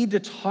 I need to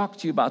talk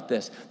to you about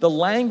this. The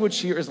language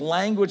here is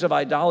language of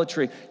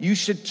idolatry. You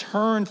should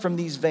turn from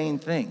these vain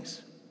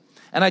things.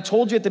 And I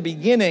told you at the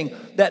beginning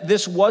that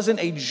this wasn't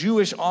a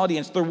Jewish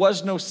audience. There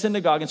was no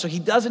synagogue. And so he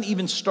doesn't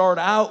even start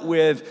out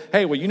with,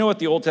 hey, well, you know what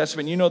the Old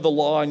Testament, you know the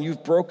law, and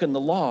you've broken the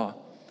law.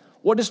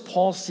 What is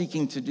Paul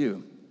seeking to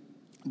do?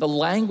 The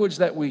language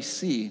that we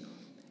see,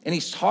 and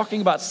he's talking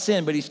about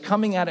sin, but he's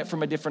coming at it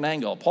from a different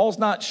angle. Paul's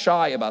not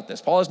shy about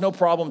this. Paul has no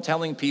problem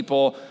telling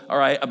people, all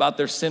right, about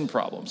their sin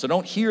problem. So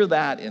don't hear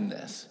that in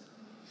this.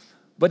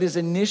 But his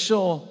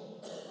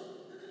initial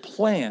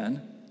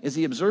plan is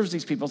he observes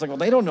these people. It's like, well,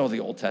 they don't know the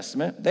Old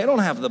Testament. They don't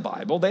have the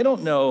Bible. They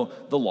don't know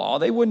the law.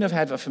 They wouldn't have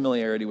had a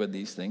familiarity with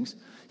these things.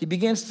 He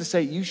begins to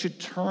say, you should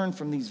turn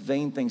from these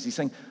vain things. He's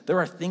saying there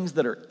are things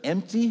that are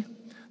empty.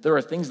 There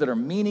are things that are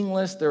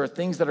meaningless. There are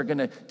things that are going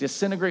to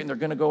disintegrate and they're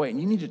going to go away. And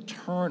you need to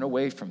turn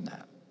away from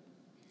that.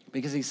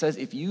 Because he says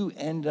if you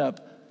end up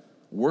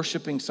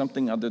worshiping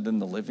something other than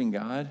the living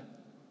God,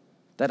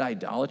 that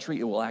idolatry,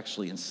 it will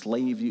actually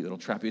enslave you. It'll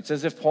trap you. It's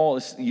as if Paul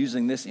is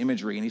using this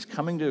imagery and he's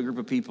coming to a group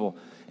of people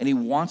and he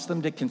wants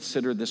them to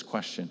consider this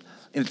question.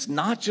 And it's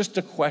not just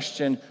a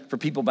question for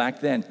people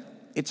back then.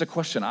 It's a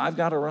question I've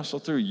got to wrestle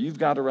through. You've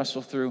got to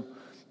wrestle through.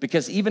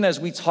 Because even as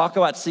we talk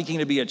about seeking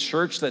to be a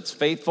church that's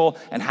faithful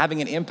and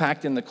having an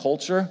impact in the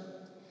culture,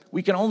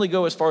 we can only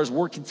go as far as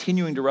we're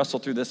continuing to wrestle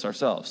through this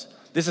ourselves.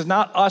 This is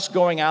not us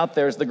going out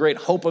there as the great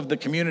hope of the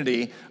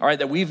community, all right,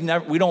 that we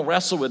don't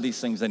wrestle with these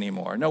things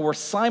anymore. No, we're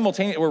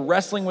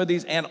wrestling with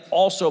these and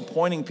also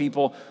pointing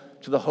people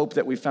to the hope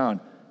that we found.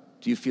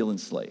 Do you feel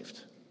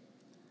enslaved?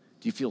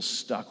 Do you feel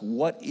stuck?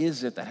 What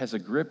is it that has a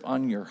grip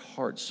on your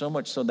heart so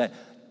much so that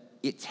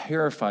it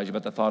terrifies you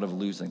about the thought of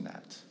losing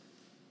that?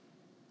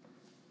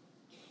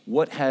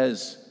 What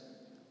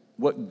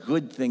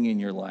good thing in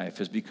your life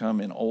has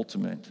become an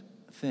ultimate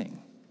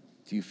thing?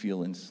 Do you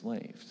feel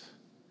enslaved?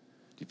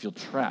 Do you feel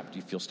trapped? Do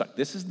you feel stuck?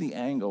 This is the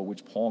angle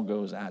which Paul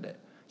goes at it.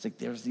 It's like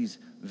there's these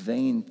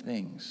vain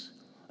things,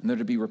 and they're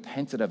to be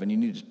repented of, and you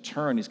need to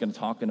turn. He's going to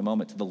talk in a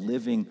moment to the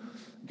living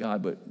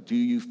God, but do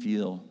you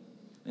feel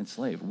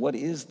enslaved? What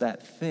is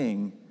that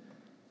thing?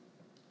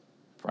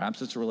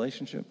 Perhaps it's a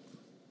relationship.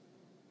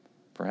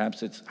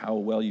 Perhaps it's how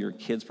well your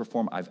kids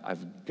perform.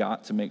 I've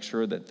got to make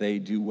sure that they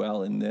do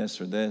well in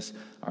this or this.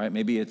 All right,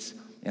 maybe it's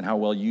in how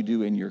well you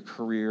do in your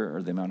career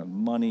or the amount of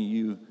money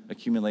you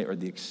accumulate or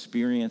the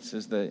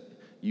experiences that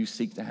you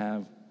seek to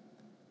have.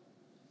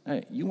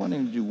 Hey, you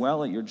wanting to do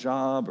well at your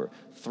job or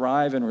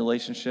thrive in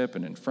relationship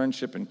and in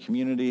friendship and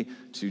community,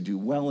 to do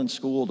well in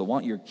school, to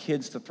want your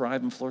kids to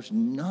thrive and flourish,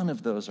 none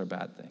of those are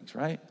bad things,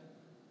 right?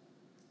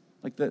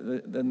 Like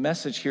the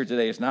message here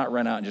today is not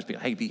run out and just be,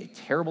 hey, be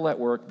terrible at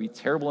work, be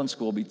terrible in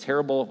school, be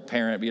terrible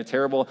parent, be a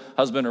terrible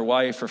husband or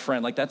wife or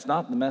friend. Like that's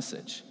not the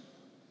message.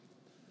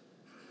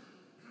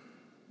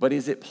 But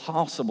is it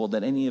possible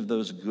that any of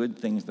those good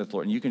things that the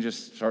Lord, and you can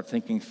just start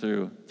thinking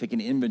through, take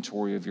an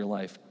inventory of your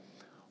life.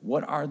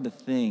 What are the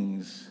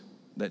things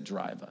that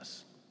drive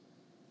us?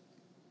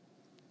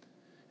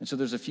 And so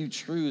there's a few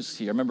truths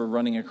here. I remember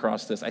running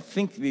across this. I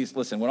think these,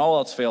 listen, when all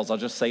else fails, I'll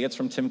just say it's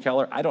from Tim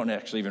Keller. I don't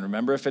actually even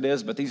remember if it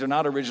is, but these are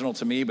not original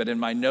to me, but in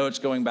my notes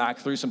going back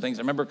through some things,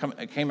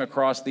 I came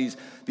across these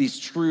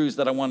truths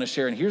that I want to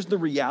share. And here's the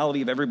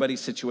reality of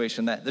everybody's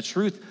situation. That the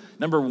truth,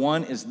 number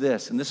one, is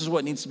this, and this is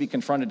what needs to be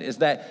confronted, is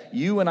that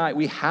you and I,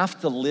 we have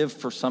to live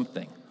for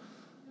something.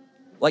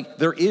 Like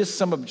there is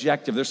some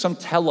objective, there's some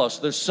telos,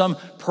 there's some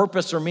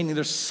purpose or meaning,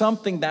 there's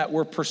something that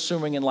we're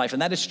pursuing in life.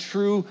 And that is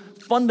true,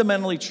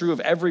 fundamentally true of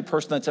every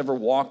person that's ever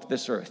walked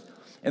this earth.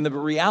 And the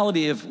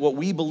reality of what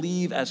we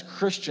believe as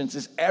Christians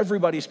is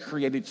everybody's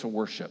created to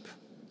worship.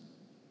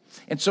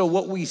 And so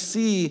what we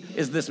see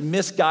is this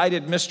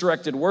misguided,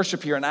 misdirected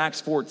worship here in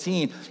Acts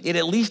 14. It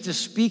at least is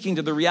speaking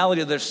to the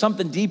reality that there's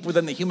something deep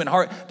within the human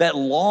heart that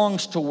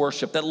longs to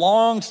worship, that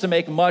longs to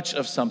make much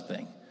of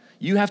something.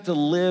 You have to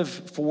live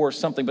for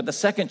something. But the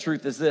second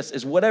truth is this,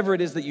 is whatever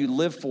it is that you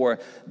live for,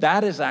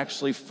 that is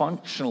actually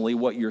functionally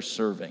what you're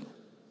serving.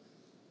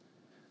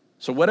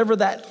 So whatever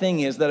that thing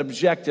is, that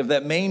objective,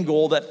 that main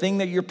goal, that thing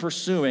that you're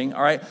pursuing,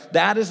 all right,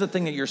 that is the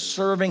thing that you're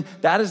serving.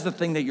 That is the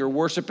thing that you're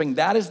worshiping.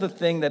 That is the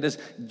thing that is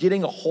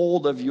getting a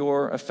hold of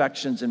your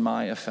affections and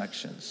my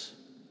affections.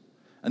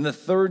 And the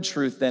third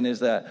truth then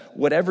is that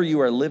whatever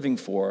you are living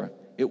for,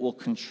 it will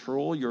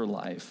control your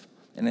life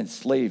and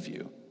enslave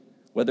you,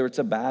 whether it's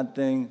a bad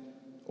thing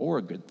or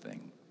a good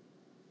thing.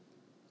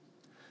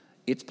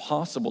 It's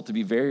possible to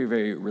be very,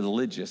 very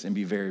religious and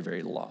be very,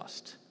 very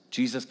lost.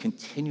 Jesus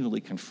continually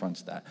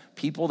confronts that.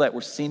 People that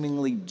were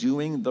seemingly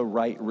doing the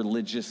right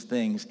religious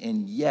things,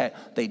 and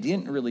yet they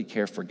didn't really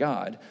care for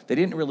God. They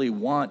didn't really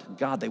want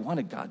God. They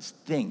wanted God's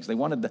things. They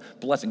wanted the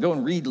blessing. Go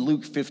and read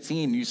Luke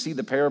 15. You see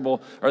the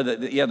parable, or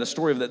the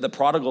story of the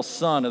prodigal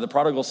son or the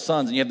prodigal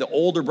sons, and you have the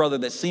older brother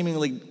that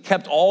seemingly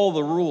kept all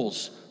the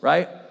rules,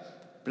 right?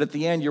 But at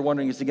the end, you're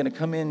wondering, is he going to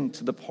come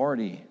into the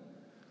party?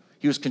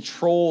 He was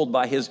controlled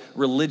by his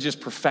religious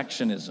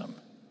perfectionism,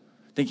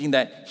 thinking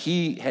that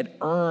he had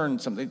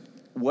earned something.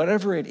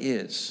 Whatever it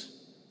is,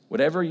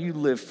 whatever you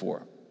live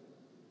for,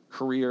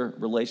 career,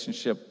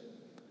 relationship,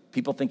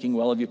 people thinking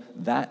well of you,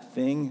 that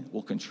thing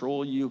will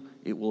control you,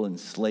 it will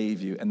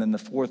enslave you. And then the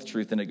fourth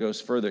truth, and it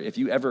goes further, if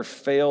you ever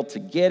fail to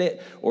get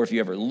it, or if you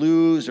ever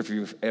lose,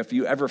 or if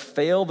you ever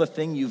fail the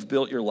thing you've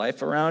built your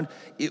life around,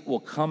 it will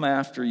come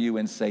after you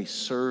and say,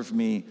 serve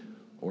me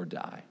or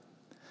die.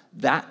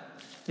 That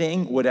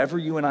thing, whatever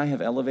you and I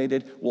have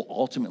elevated, will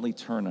ultimately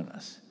turn on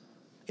us.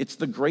 It's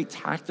the great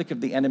tactic of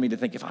the enemy to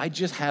think, if I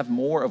just have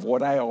more of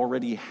what I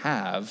already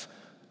have,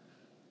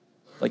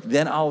 like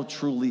then I'll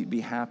truly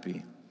be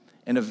happy.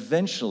 And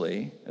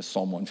eventually, as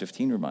Psalm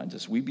 115 reminds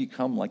us, we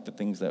become like the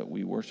things that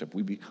we worship.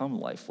 We become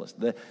lifeless.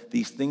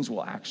 These things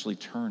will actually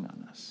turn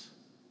on us.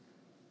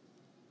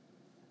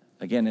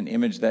 Again, an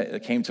image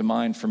that came to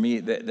mind for me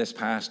this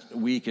past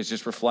week is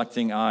just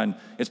reflecting on,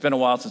 it's been a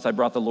while since I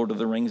brought the Lord of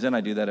the Rings in. I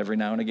do that every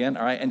now and again,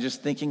 all right? And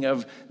just thinking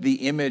of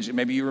the image,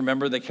 maybe you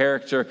remember the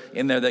character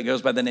in there that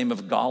goes by the name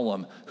of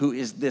Gollum, who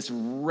is this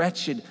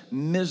wretched,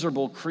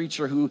 miserable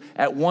creature who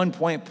at one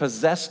point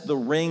possessed the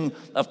ring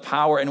of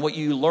power. And what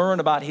you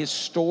learn about his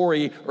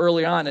story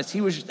early on is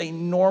he was just a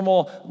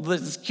normal,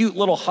 this cute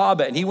little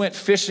hobbit, and he went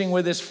fishing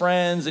with his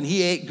friends, and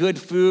he ate good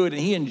food, and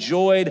he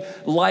enjoyed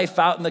life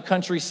out in the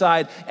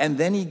countryside. And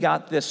then he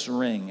got this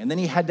ring, and then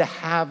he had to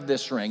have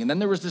this ring, and then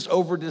there was this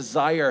over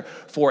desire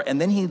for it,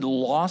 and then he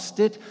lost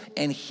it,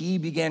 and he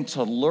began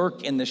to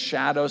lurk in the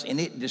shadows,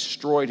 and it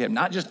destroyed him,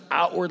 not just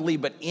outwardly,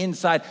 but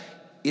inside.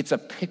 It's a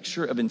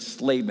picture of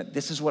enslavement.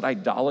 This is what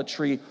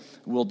idolatry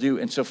will do.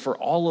 And so for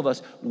all of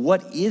us,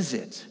 what is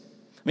it?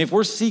 I mean, if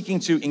we're seeking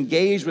to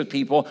engage with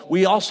people,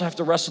 we also have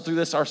to wrestle through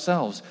this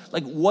ourselves.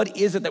 Like, what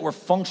is it that we're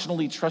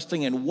functionally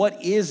trusting in?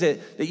 What is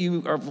it that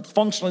you are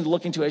functionally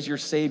looking to as your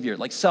Savior?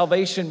 Like,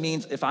 salvation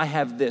means if I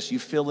have this, you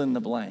fill in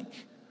the blank.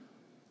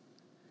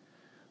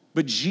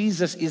 But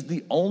Jesus is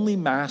the only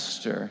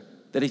master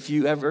that if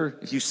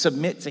you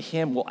submit to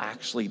him, will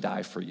actually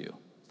die for you.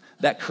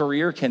 That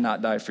career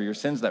cannot die for your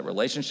sins. That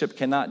relationship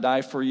cannot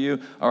die for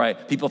you. All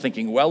right, people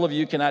thinking well of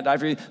you cannot die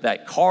for you.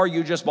 That car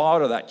you just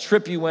bought, or that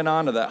trip you went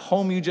on, or that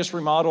home you just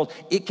remodeled,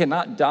 it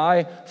cannot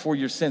die for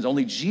your sins.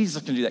 Only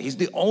Jesus can do that. He's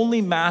the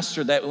only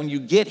master that when you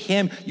get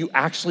him, you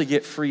actually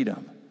get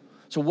freedom.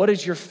 So what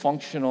is your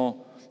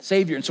functional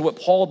Savior? And so what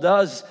Paul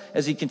does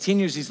as he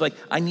continues, he's like,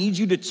 I need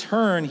you to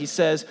turn, he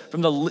says,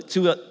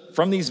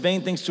 from these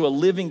vain things to a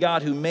living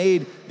God who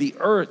made the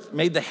earth,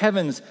 made the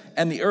heavens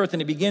and the earth, and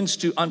he begins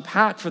to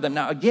unpack for them.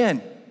 Now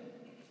again,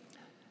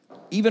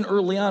 even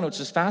early on,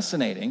 which is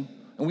fascinating,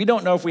 and we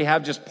don't know if we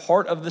have just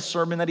part of the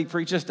sermon that he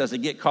preaches. Does it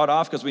get cut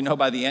off? Because we know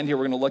by the end here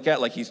we're going to look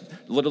at, like, he's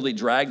literally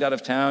dragged out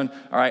of town,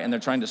 all right, and they're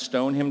trying to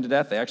stone him to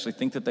death. They actually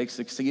think that they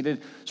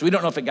succeeded. So we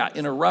don't know if it got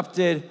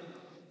interrupted,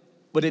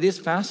 but it is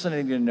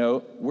fascinating to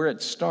note where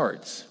it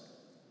starts,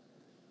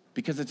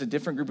 because it's a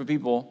different group of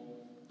people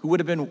who would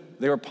have been,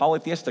 they were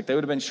polytheistic. They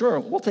would have been, sure,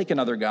 we'll take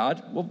another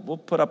God. We'll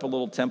put up a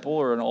little temple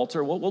or an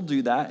altar. We'll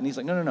do that. And he's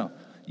like, no.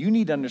 You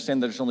need to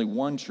understand that there's only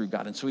one true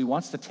God. And so he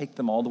wants to take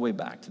them all the way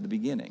back to the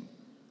beginning.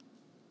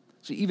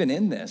 So even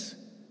in this,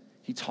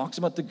 He talks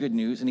about the good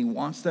news, and he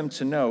wants them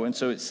to know. And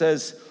so it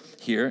says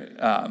here,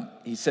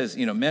 he says,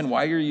 men,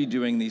 why are you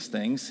doing these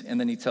things? And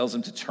then he tells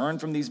them to turn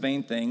from these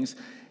vain things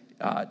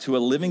to a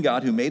living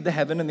God who made the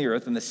heaven and the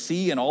earth and the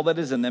sea and all that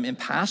is in them. In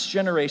past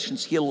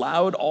generations, he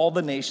allowed all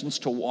the nations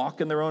to walk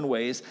in their own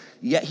ways,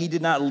 yet he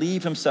did not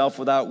leave himself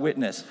without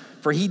witness.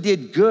 For he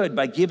did good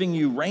by giving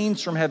you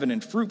rains from heaven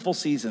and fruitful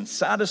seasons,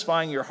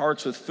 satisfying your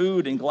hearts with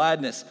food and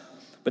gladness.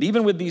 But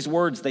even with these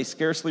words, they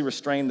scarcely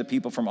restrained the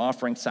people from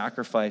offering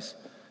sacrifice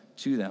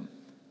to them. Do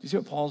you see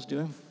what Paul's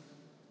doing?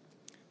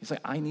 He's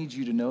like, I need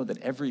you to know that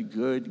every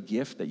good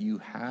gift that you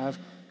have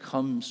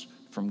comes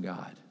from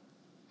God.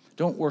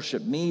 Don't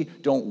worship me.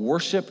 Don't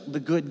worship the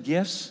good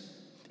gifts.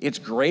 It's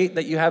great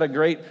that you had a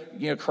great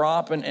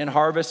crop and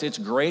harvest. It's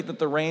great that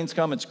the rains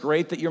come. It's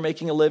great that you're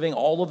making a living.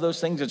 All of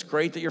those things. It's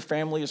great that your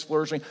family is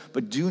flourishing.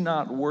 But do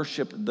not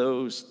worship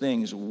those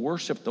things.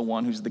 Worship the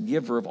one who's the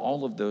giver of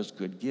all of those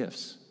good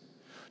gifts.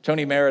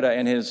 Tony Merida,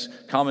 in his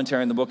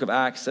commentary in the book of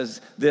Acts,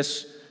 says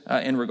this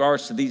in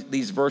regards to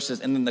these verses,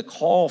 and then the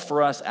call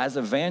for us as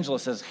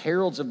evangelists, as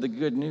heralds of the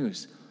good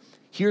news.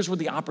 Here's where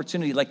the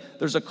opportunity,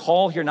 there's a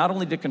call here not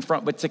only to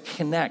confront, but to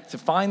connect, to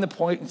find the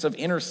points of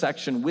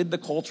intersection with the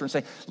culture and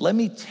say, let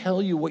me tell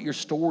you what your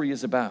story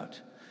is about.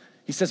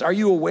 He says, are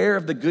you aware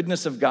of the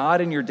goodness of God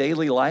in your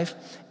daily life?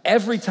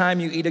 Every time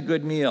you eat a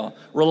good meal,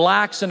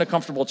 relax in a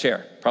comfortable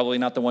chair, probably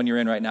not the one you're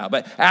in right now,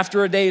 but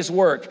after a day's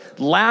work,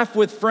 laugh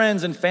with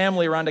friends and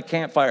family around a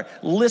campfire,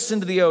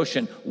 listen to the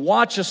ocean,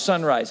 watch a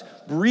sunrise,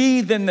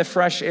 breathe in the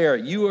fresh air.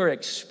 You are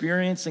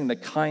experiencing the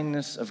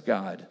kindness of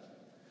God.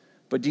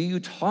 But do you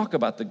talk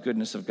about the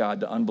goodness of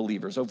God to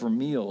unbelievers over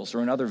meals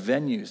or in other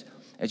venues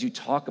as you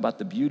talk about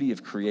the beauty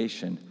of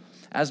creation?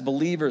 As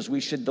believers,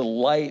 we should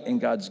delight in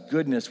God's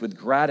goodness with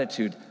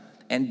gratitude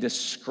and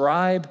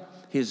describe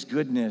his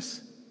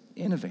goodness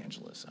in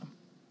evangelism.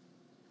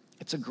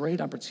 It's a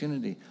great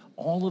opportunity.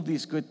 All of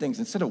these good things,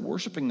 instead of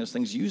worshiping those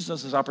things, use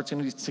those as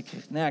opportunities to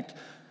connect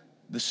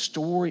the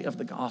story of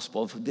the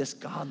gospel, of this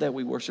God that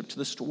we worship, to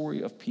the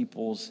story of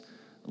people's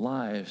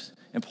lives.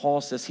 And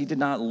Paul says he did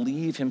not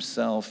leave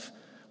himself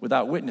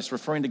without witness,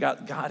 referring to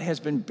God. God has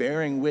been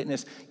bearing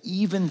witness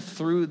even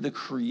through the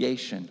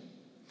creation.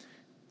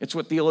 It's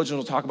what theologians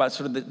will talk about,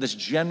 sort of this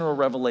general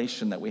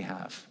revelation that we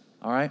have,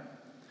 all right?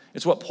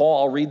 It's what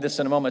Paul, I'll read this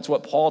in a moment, it's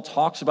what Paul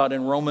talks about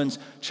in Romans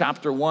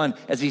chapter 1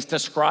 as he's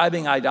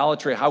describing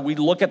idolatry, how we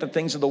look at the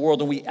things of the world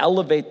and we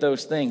elevate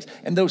those things.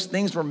 And those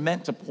things were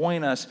meant to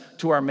point us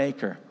to our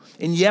Maker.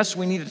 And yes,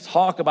 we need to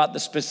talk about the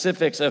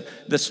specifics of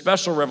the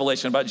special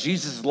revelation about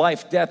Jesus'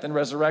 life, death, and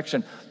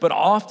resurrection. But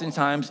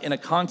oftentimes in a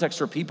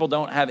context where people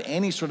don't have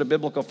any sort of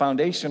biblical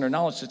foundation or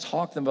knowledge to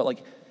talk to them about,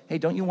 hey,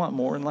 don't you want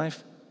more in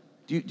life?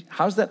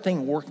 How's that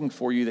thing working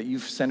for you that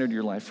you've centered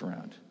your life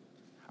around?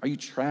 Are you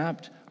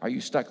trapped? Are you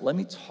stuck? Let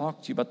me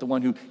talk to you about the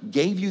one who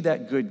gave you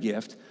that good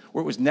gift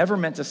where it was never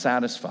meant to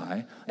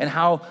satisfy, and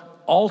how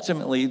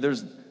ultimately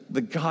there's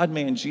the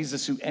God-man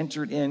Jesus who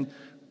entered in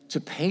to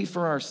pay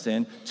for our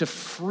sin, to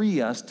free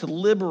us, to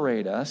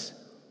liberate us,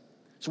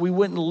 so we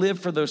wouldn't live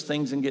for those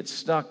things and get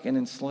stuck and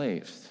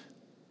enslaved.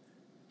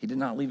 He did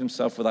not leave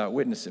himself without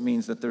witness. It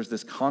means that there's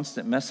this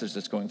constant message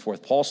that's going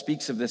forth. Paul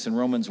speaks of this in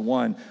Romans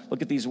 1.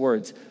 Look at these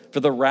words.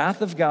 For the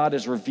wrath of God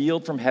is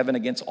revealed from heaven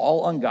against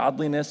all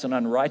ungodliness and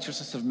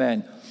unrighteousness of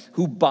men,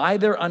 who by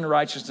their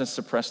unrighteousness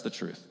suppress the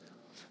truth.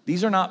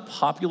 These are not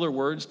popular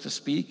words to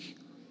speak,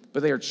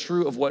 but they are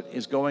true of what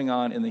is going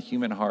on in the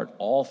human heart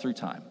all through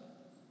time.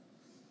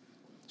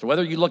 So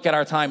whether you look at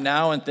our time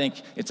now and think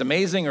it's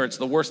amazing or it's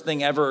the worst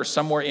thing ever or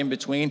somewhere in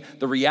between,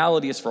 the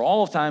reality is for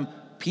all of time,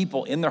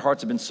 people in their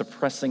hearts have been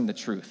suppressing the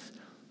truth.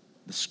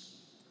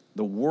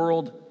 The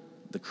world,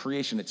 the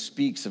creation, it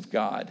speaks of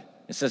God.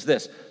 It says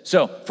this,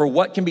 so for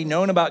what can be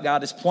known about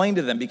God is plain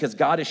to them because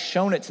God has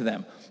shown it to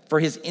them. For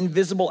his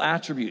invisible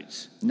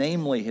attributes,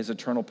 namely his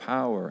eternal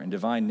power and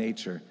divine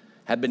nature,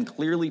 have been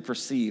clearly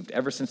perceived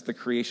ever since the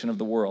creation of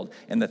the world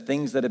and the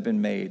things that have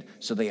been made,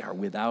 so they are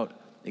without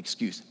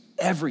excuse.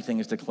 Everything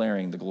is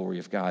declaring the glory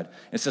of God.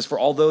 It says, for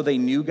although they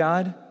knew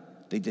God,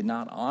 they did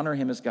not honor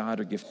him as God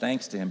or give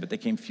thanks to him, but they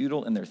became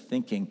futile in their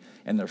thinking,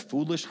 and their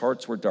foolish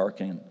hearts were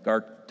darkened.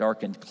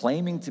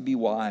 Claiming to be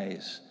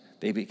wise,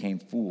 they became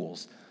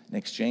fools and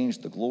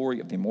exchanged the glory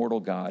of the immortal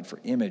God for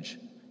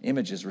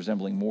images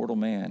resembling mortal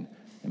man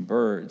and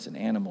birds and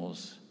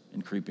animals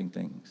and creeping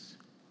things.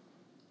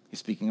 He's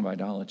speaking of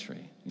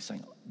idolatry. He's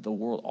saying the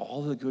world,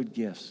 all the good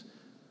gifts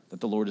that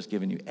the Lord has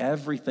given you,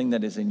 everything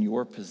that is in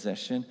your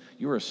possession,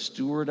 you're a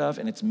steward of,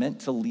 and it's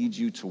meant to lead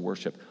you to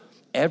worship.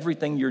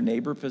 Everything your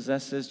neighbor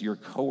possesses, your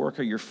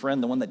coworker, your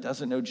friend, the one that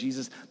doesn't know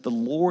Jesus, the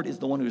Lord is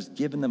the one who has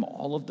given them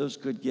all of those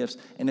good gifts,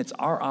 and it's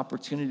our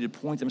opportunity to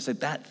point them and say,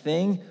 that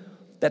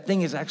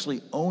thing is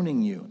actually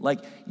owning you.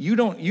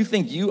 You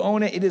think you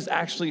own it, it is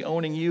actually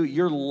owning you.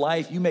 Your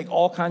life, you make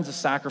all kinds of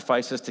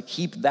sacrifices to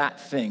keep that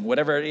thing,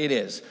 whatever it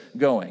is,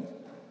 going.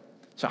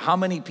 So how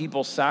many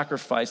people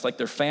sacrifice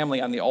their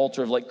family on the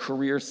altar of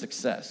career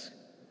success?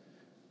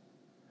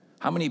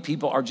 How many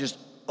people are just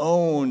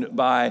owned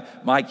by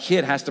my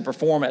kid has to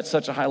perform at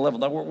such a high level.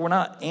 Now, we're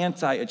not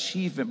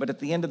anti-achievement, but at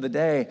the end of the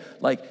day,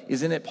 like,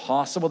 isn't it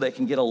possible that it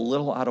can get a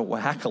little out of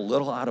whack, a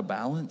little out of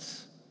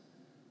balance?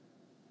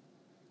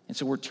 And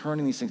so we're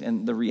turning these things,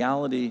 and the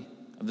reality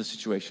of the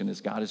situation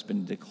is God has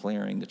been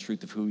declaring the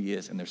truth of who he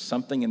is, and there's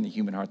something in the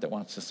human heart that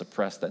wants to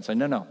suppress that and say,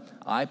 no,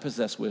 I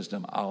possess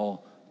wisdom,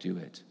 I'll do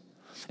it.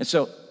 And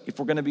so if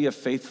we're going to be a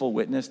faithful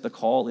witness, the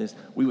call is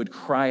we would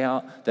cry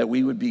out, that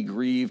we would be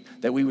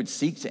grieved, that we would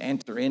seek to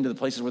enter into the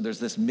places where there's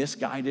this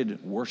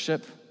misguided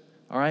worship,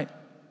 all right?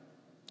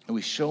 And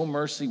we show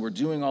mercy, we're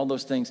doing all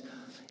those things.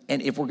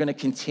 And if we're going to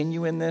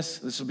continue in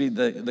this will be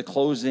the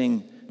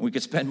closing. We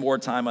could spend more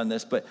time on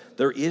this, but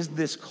there is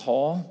this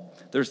call,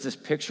 there's this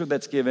picture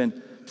that's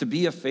given. To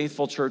be a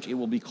faithful church, it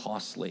will be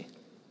costly.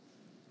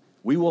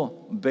 We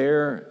will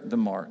bear the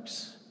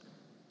marks.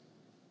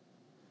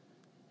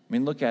 I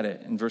mean, look at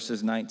it in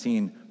verses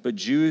 19. But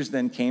Jews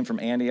then came from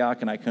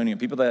Antioch and Iconium,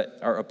 people that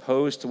are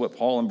opposed to what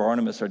Paul and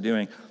Barnabas are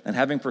doing. And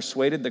having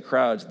persuaded the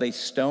crowds, they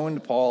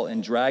stoned Paul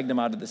and dragged him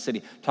out of the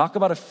city. Talk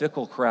about a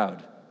fickle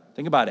crowd.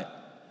 Think about it.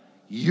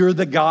 You're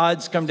the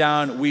gods, come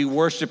down, we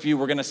worship you,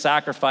 we're going to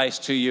sacrifice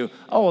to you.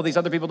 Oh, well, these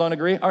other people don't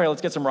agree? All right,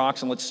 let's get some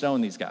rocks and let's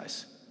stone these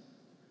guys.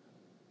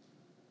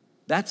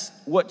 That's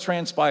what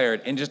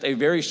transpired in just a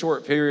very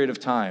short period of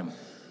time.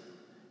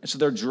 And so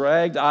they're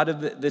dragged out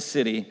of the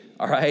city,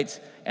 all right,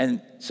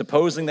 and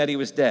supposing that he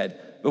was dead.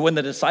 But when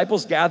the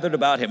disciples gathered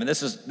about him, and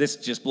this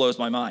just blows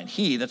my mind,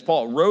 that's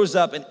Paul, rose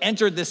up and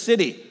entered the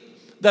city.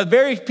 The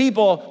very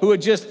people who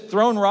had just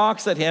thrown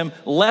rocks at him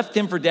left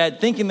him for dead,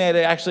 thinking they had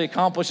actually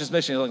accomplished his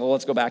mission. They're like, well,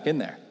 let's go back in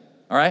there.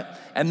 All right?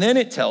 And then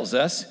it tells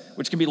us,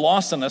 which can be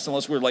lost on us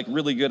unless we're like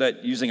really good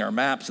at using our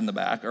maps in the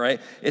back, all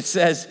right? It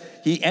says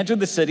he entered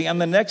the city,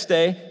 and the next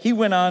day he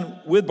went on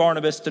with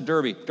Barnabas to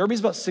Derbe. Derbe's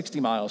about 60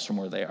 miles from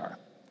where they are.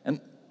 And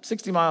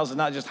 60 miles is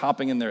not just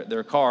hopping in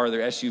their car,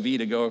 their SUV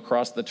to go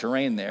across the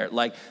terrain there.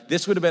 Like,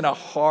 this would have been a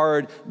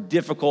hard,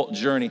 difficult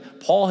journey.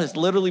 Paul has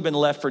literally been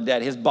left for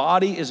dead. His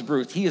body is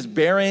bruised. He is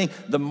bearing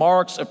the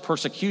marks of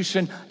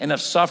persecution and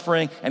of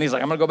suffering. And he's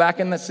like, I'm going to go back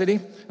in that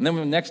city. And then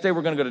the next day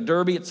we're going to go to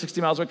Derbe. It's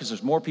 60 miles away because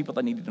there's more people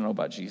that needed to know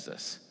about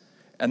Jesus.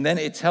 And then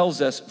it tells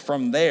us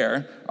from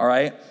there, all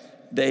right,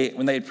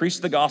 when they had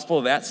preached the gospel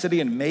of that city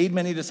and made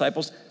many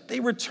disciples, they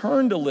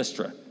returned to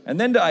Lystra and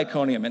then to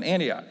Iconium and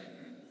Antioch.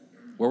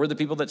 Where were the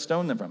people that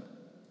stoned them from?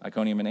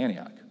 Iconium and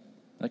Antioch.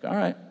 Like, all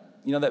right,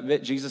 you know that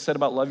bit Jesus said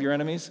about love your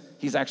enemies?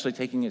 He's actually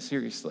taking it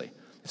seriously.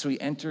 So he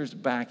enters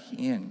back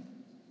in,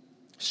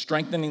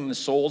 strengthening the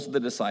souls of the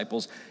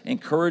disciples,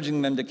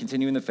 encouraging them to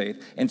continue in the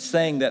faith, and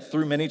saying that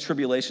through many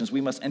tribulations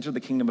we must enter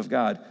the kingdom of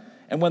God.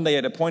 And when they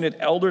had appointed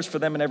elders for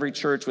them in every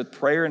church with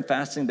prayer and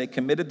fasting, they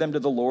committed them to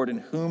the Lord in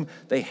whom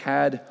they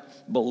had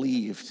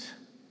believed.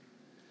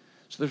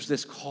 So there's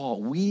this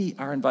call. We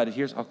are invited.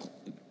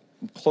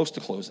 I'm close to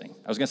closing.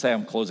 I was going to say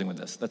I'm closing with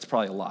this. That's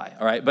probably a lie,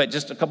 all right? But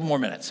just a couple more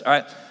minutes, all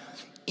right?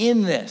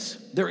 In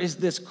this, there is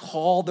this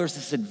call, there's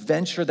this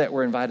adventure that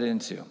we're invited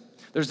into.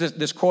 There's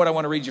this quote I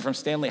want to read you from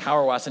Stanley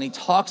Hauerwas, and he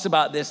talks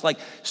about this like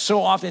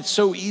so often, it's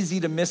so easy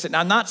to miss it.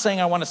 Now, I'm not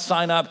saying I want to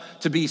sign up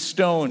to be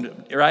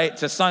stoned, right?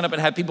 To sign up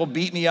and have people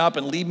beat me up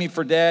and leave me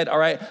for dead, all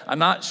right? I'm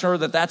not sure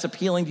that that's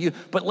appealing to you,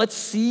 but let's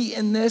see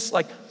in this,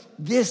 like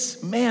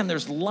this, man,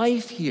 there's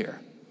life here.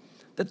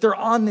 That they're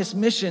on this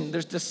mission.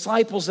 There's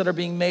disciples that are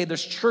being made.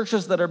 There's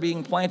churches that are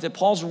being planted.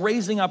 Paul's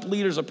raising up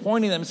leaders,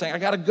 appointing them, saying, I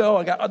got to go.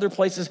 I got other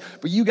places,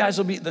 but you guys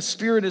the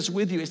Spirit is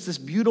with you. It's this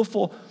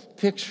beautiful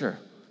picture.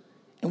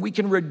 And we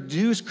can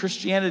reduce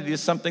Christianity to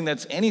something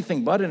that's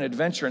anything but an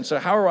adventure. And so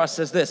Hauerwas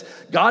says this,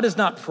 God has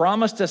not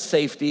promised us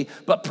safety,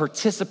 but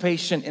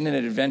participation in an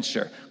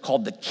adventure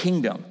called the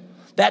kingdom.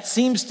 That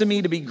seems to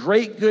me to be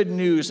great good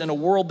news in a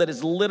world that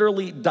is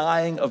literally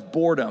dying of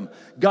boredom.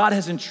 God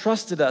has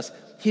entrusted us,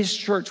 his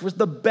church, with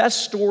the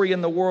best story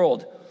in the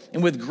world.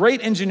 And with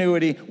great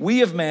ingenuity, we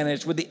have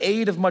managed, with the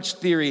aid of much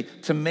theory,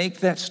 to make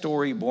that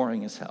story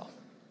boring as hell.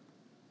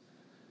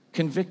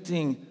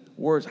 Convicting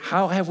words.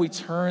 How have we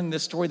turned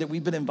this story that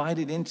we've been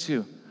invited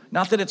into?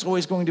 Not that it's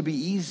always going to be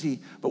easy,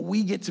 but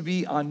we get to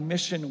be on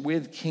mission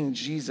with King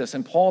Jesus.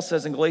 And Paul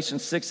says in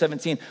Galatians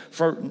 6:17,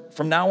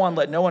 from now on,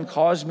 let no one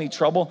cause me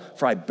trouble,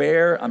 for I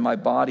bear on my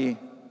body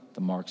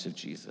the marks of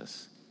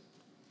Jesus.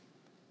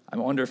 I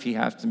wonder if he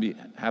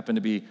happened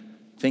to be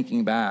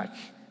thinking back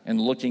and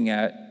looking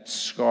at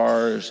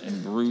scars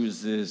and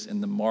bruises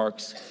and the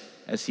marks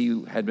as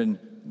he had been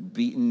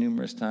beaten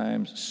numerous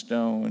times,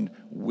 stoned,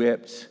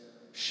 whipped,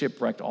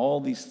 shipwrecked, all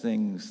these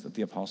things that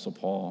the Apostle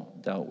Paul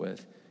dealt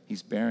with.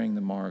 He's bearing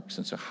the marks.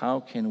 And so how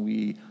can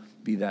we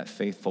be that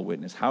faithful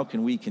witness? How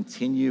can we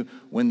continue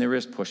when there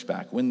is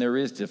pushback, when there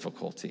is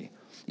difficulty?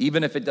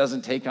 Even if it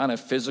doesn't take on a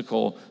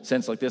physical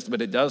sense like this,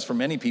 but it does for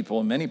many people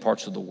in many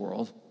parts of the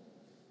world.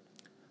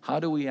 How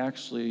do we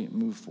actually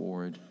move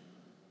forward?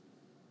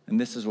 And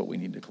this is what we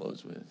need to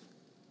close with.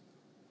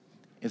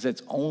 Is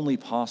it's only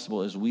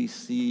possible as we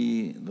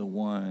see the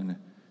one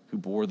who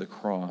bore the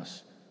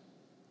cross,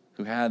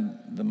 who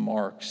had the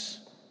marks,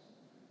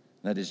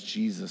 that is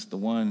Jesus, the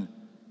one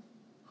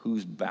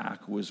whose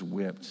back was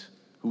whipped,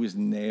 who was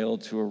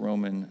nailed to a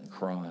Roman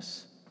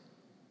cross.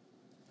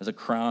 As a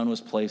crown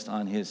was placed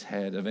on his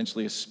head,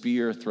 eventually a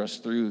spear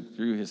thrust through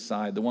his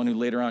side. The one who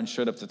later on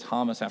showed up to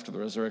Thomas after the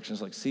resurrection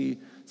is like, see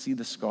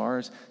the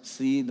scars,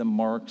 see the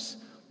marks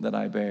that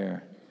I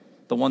bear.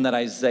 The one that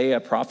Isaiah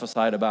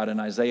prophesied about in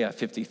Isaiah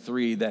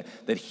 53,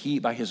 that he,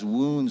 by his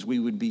wounds, we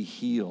would be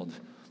healed.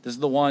 This is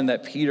the one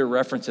that Peter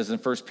references in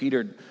 1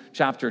 Peter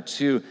chapter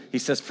 2. He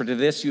says, for to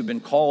this you've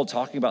been called,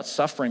 talking about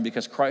suffering,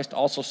 because Christ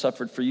also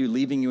suffered for you,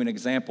 leaving you an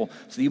example,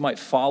 so that you might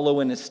follow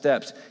in his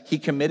steps. He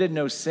committed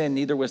no sin,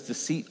 neither was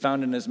deceit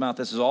found in his mouth.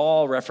 This is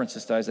all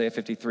references to Isaiah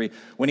 53.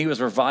 When he was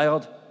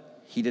reviled,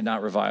 he did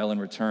not revile in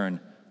return.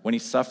 When he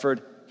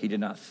suffered, he did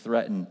not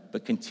threaten,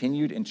 but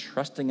continued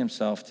entrusting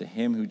himself to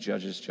him who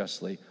judges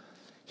justly.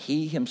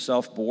 He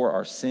himself bore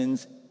our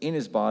sins in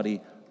his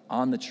body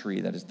on the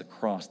tree, that is the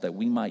cross, that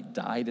we might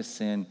die to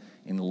sin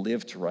and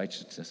live to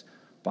righteousness.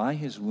 By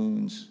his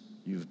wounds,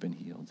 you've been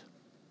healed.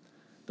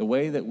 The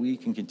way that we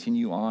can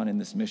continue on in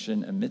this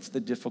mission amidst the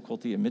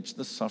difficulty, amidst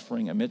the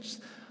suffering,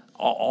 amidst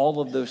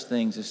all of those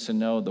things is to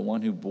know the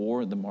one who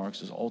bore the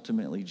marks is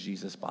ultimately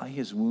Jesus. By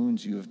his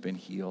wounds, you have been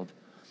healed.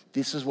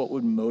 This is what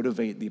would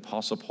motivate the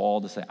Apostle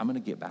Paul to say, I'm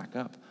going to get back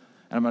up.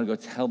 And I'm going to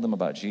go tell them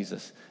about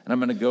Jesus. And I'm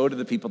going to go to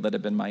the people that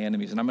have been my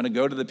enemies. And I'm going to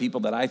go to the people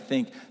that I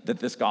think that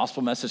this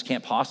gospel message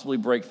can't possibly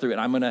break through. And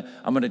I'm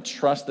going to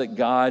trust that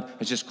God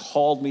has just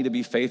called me to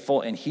be faithful,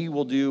 and he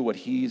will do what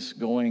he's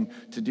going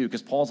to do.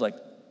 Because Paul's like,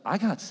 I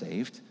got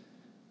saved.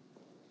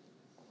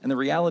 And the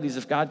reality is,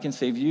 if God can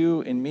save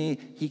you and me,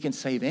 he can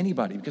save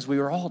anybody, because we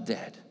were all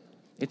dead.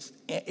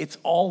 It's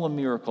all a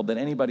miracle that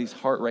anybody's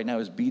heart right now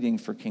is beating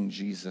for King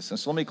Jesus. And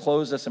so let me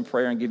close this in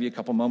prayer and give you a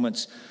couple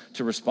moments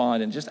to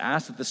respond and just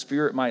ask that the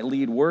Spirit might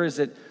lead. Where is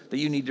it that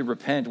you need to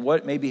repent?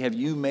 What maybe have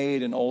you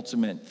made an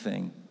ultimate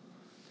thing?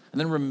 And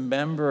then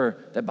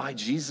remember that by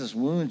Jesus'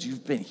 wounds,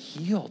 you've been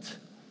healed.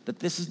 That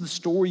this is the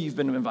story you've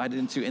been invited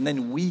into. And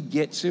then we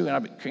get to, and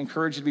I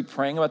encourage you to be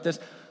praying about this,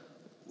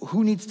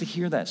 who needs to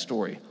hear that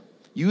story?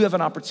 You have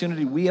an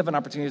opportunity, we have an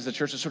opportunity as a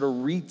church to sort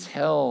of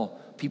retell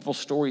people's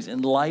stories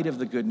in light of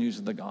the good news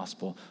of the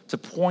gospel, to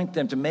point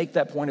them, to make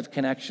that point of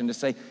connection, to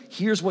say,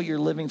 here's what you're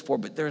living for,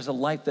 but there's a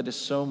life that is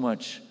so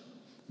much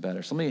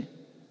better. So let me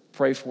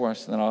pray for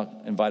us, and then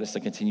I'll invite us to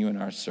continue in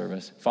our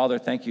service. Father,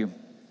 thank you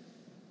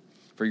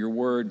for your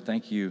word.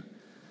 Thank you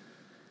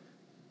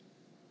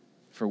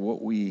for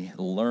what we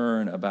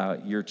learn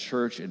about your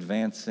church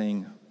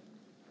advancing.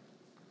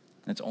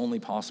 It's only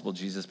possible,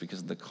 Jesus, because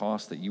of the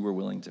cost that you were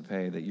willing to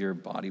pay, that your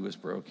body was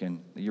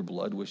broken, that your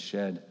blood was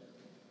shed,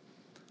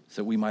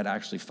 so we might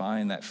actually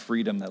find that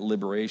freedom, that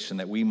liberation,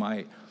 that we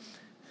might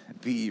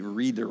be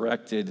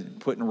redirected,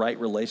 put in right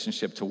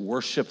relationship to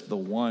worship the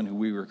one who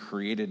we were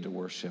created to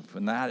worship.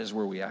 And that is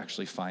where we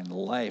actually find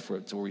life,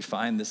 where we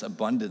find this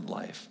abundant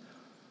life.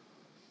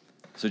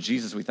 So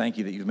Jesus, we thank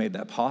you that you've made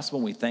that possible.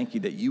 And we thank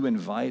you that you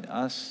invite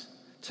us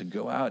to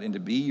go out and to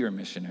be your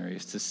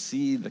missionaries, to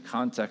see the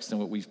context in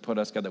what we've put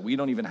us, God, that we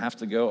don't even have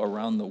to go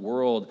around the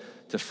world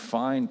to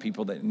find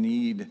people that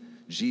need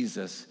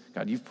Jesus.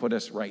 God, you've put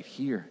us right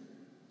here.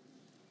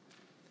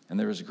 And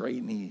there is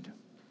great need.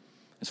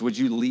 And so would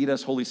you lead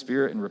us, Holy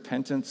Spirit, in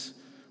repentance?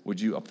 Would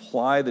you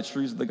apply the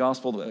truths of the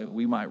gospel that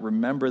we might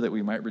remember, that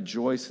we might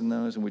rejoice in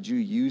those? And would you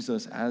use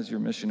us as your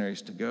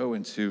missionaries to go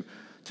and to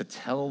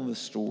tell the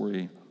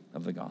story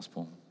of the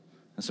gospel?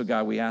 And so,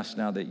 God, we ask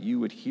now that you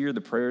would hear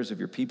the prayers of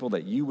your people,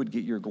 that you would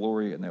get your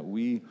glory, and that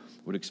we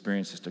would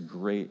experience just a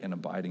great and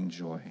abiding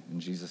joy. In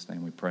Jesus'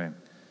 name we pray.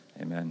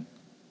 Amen.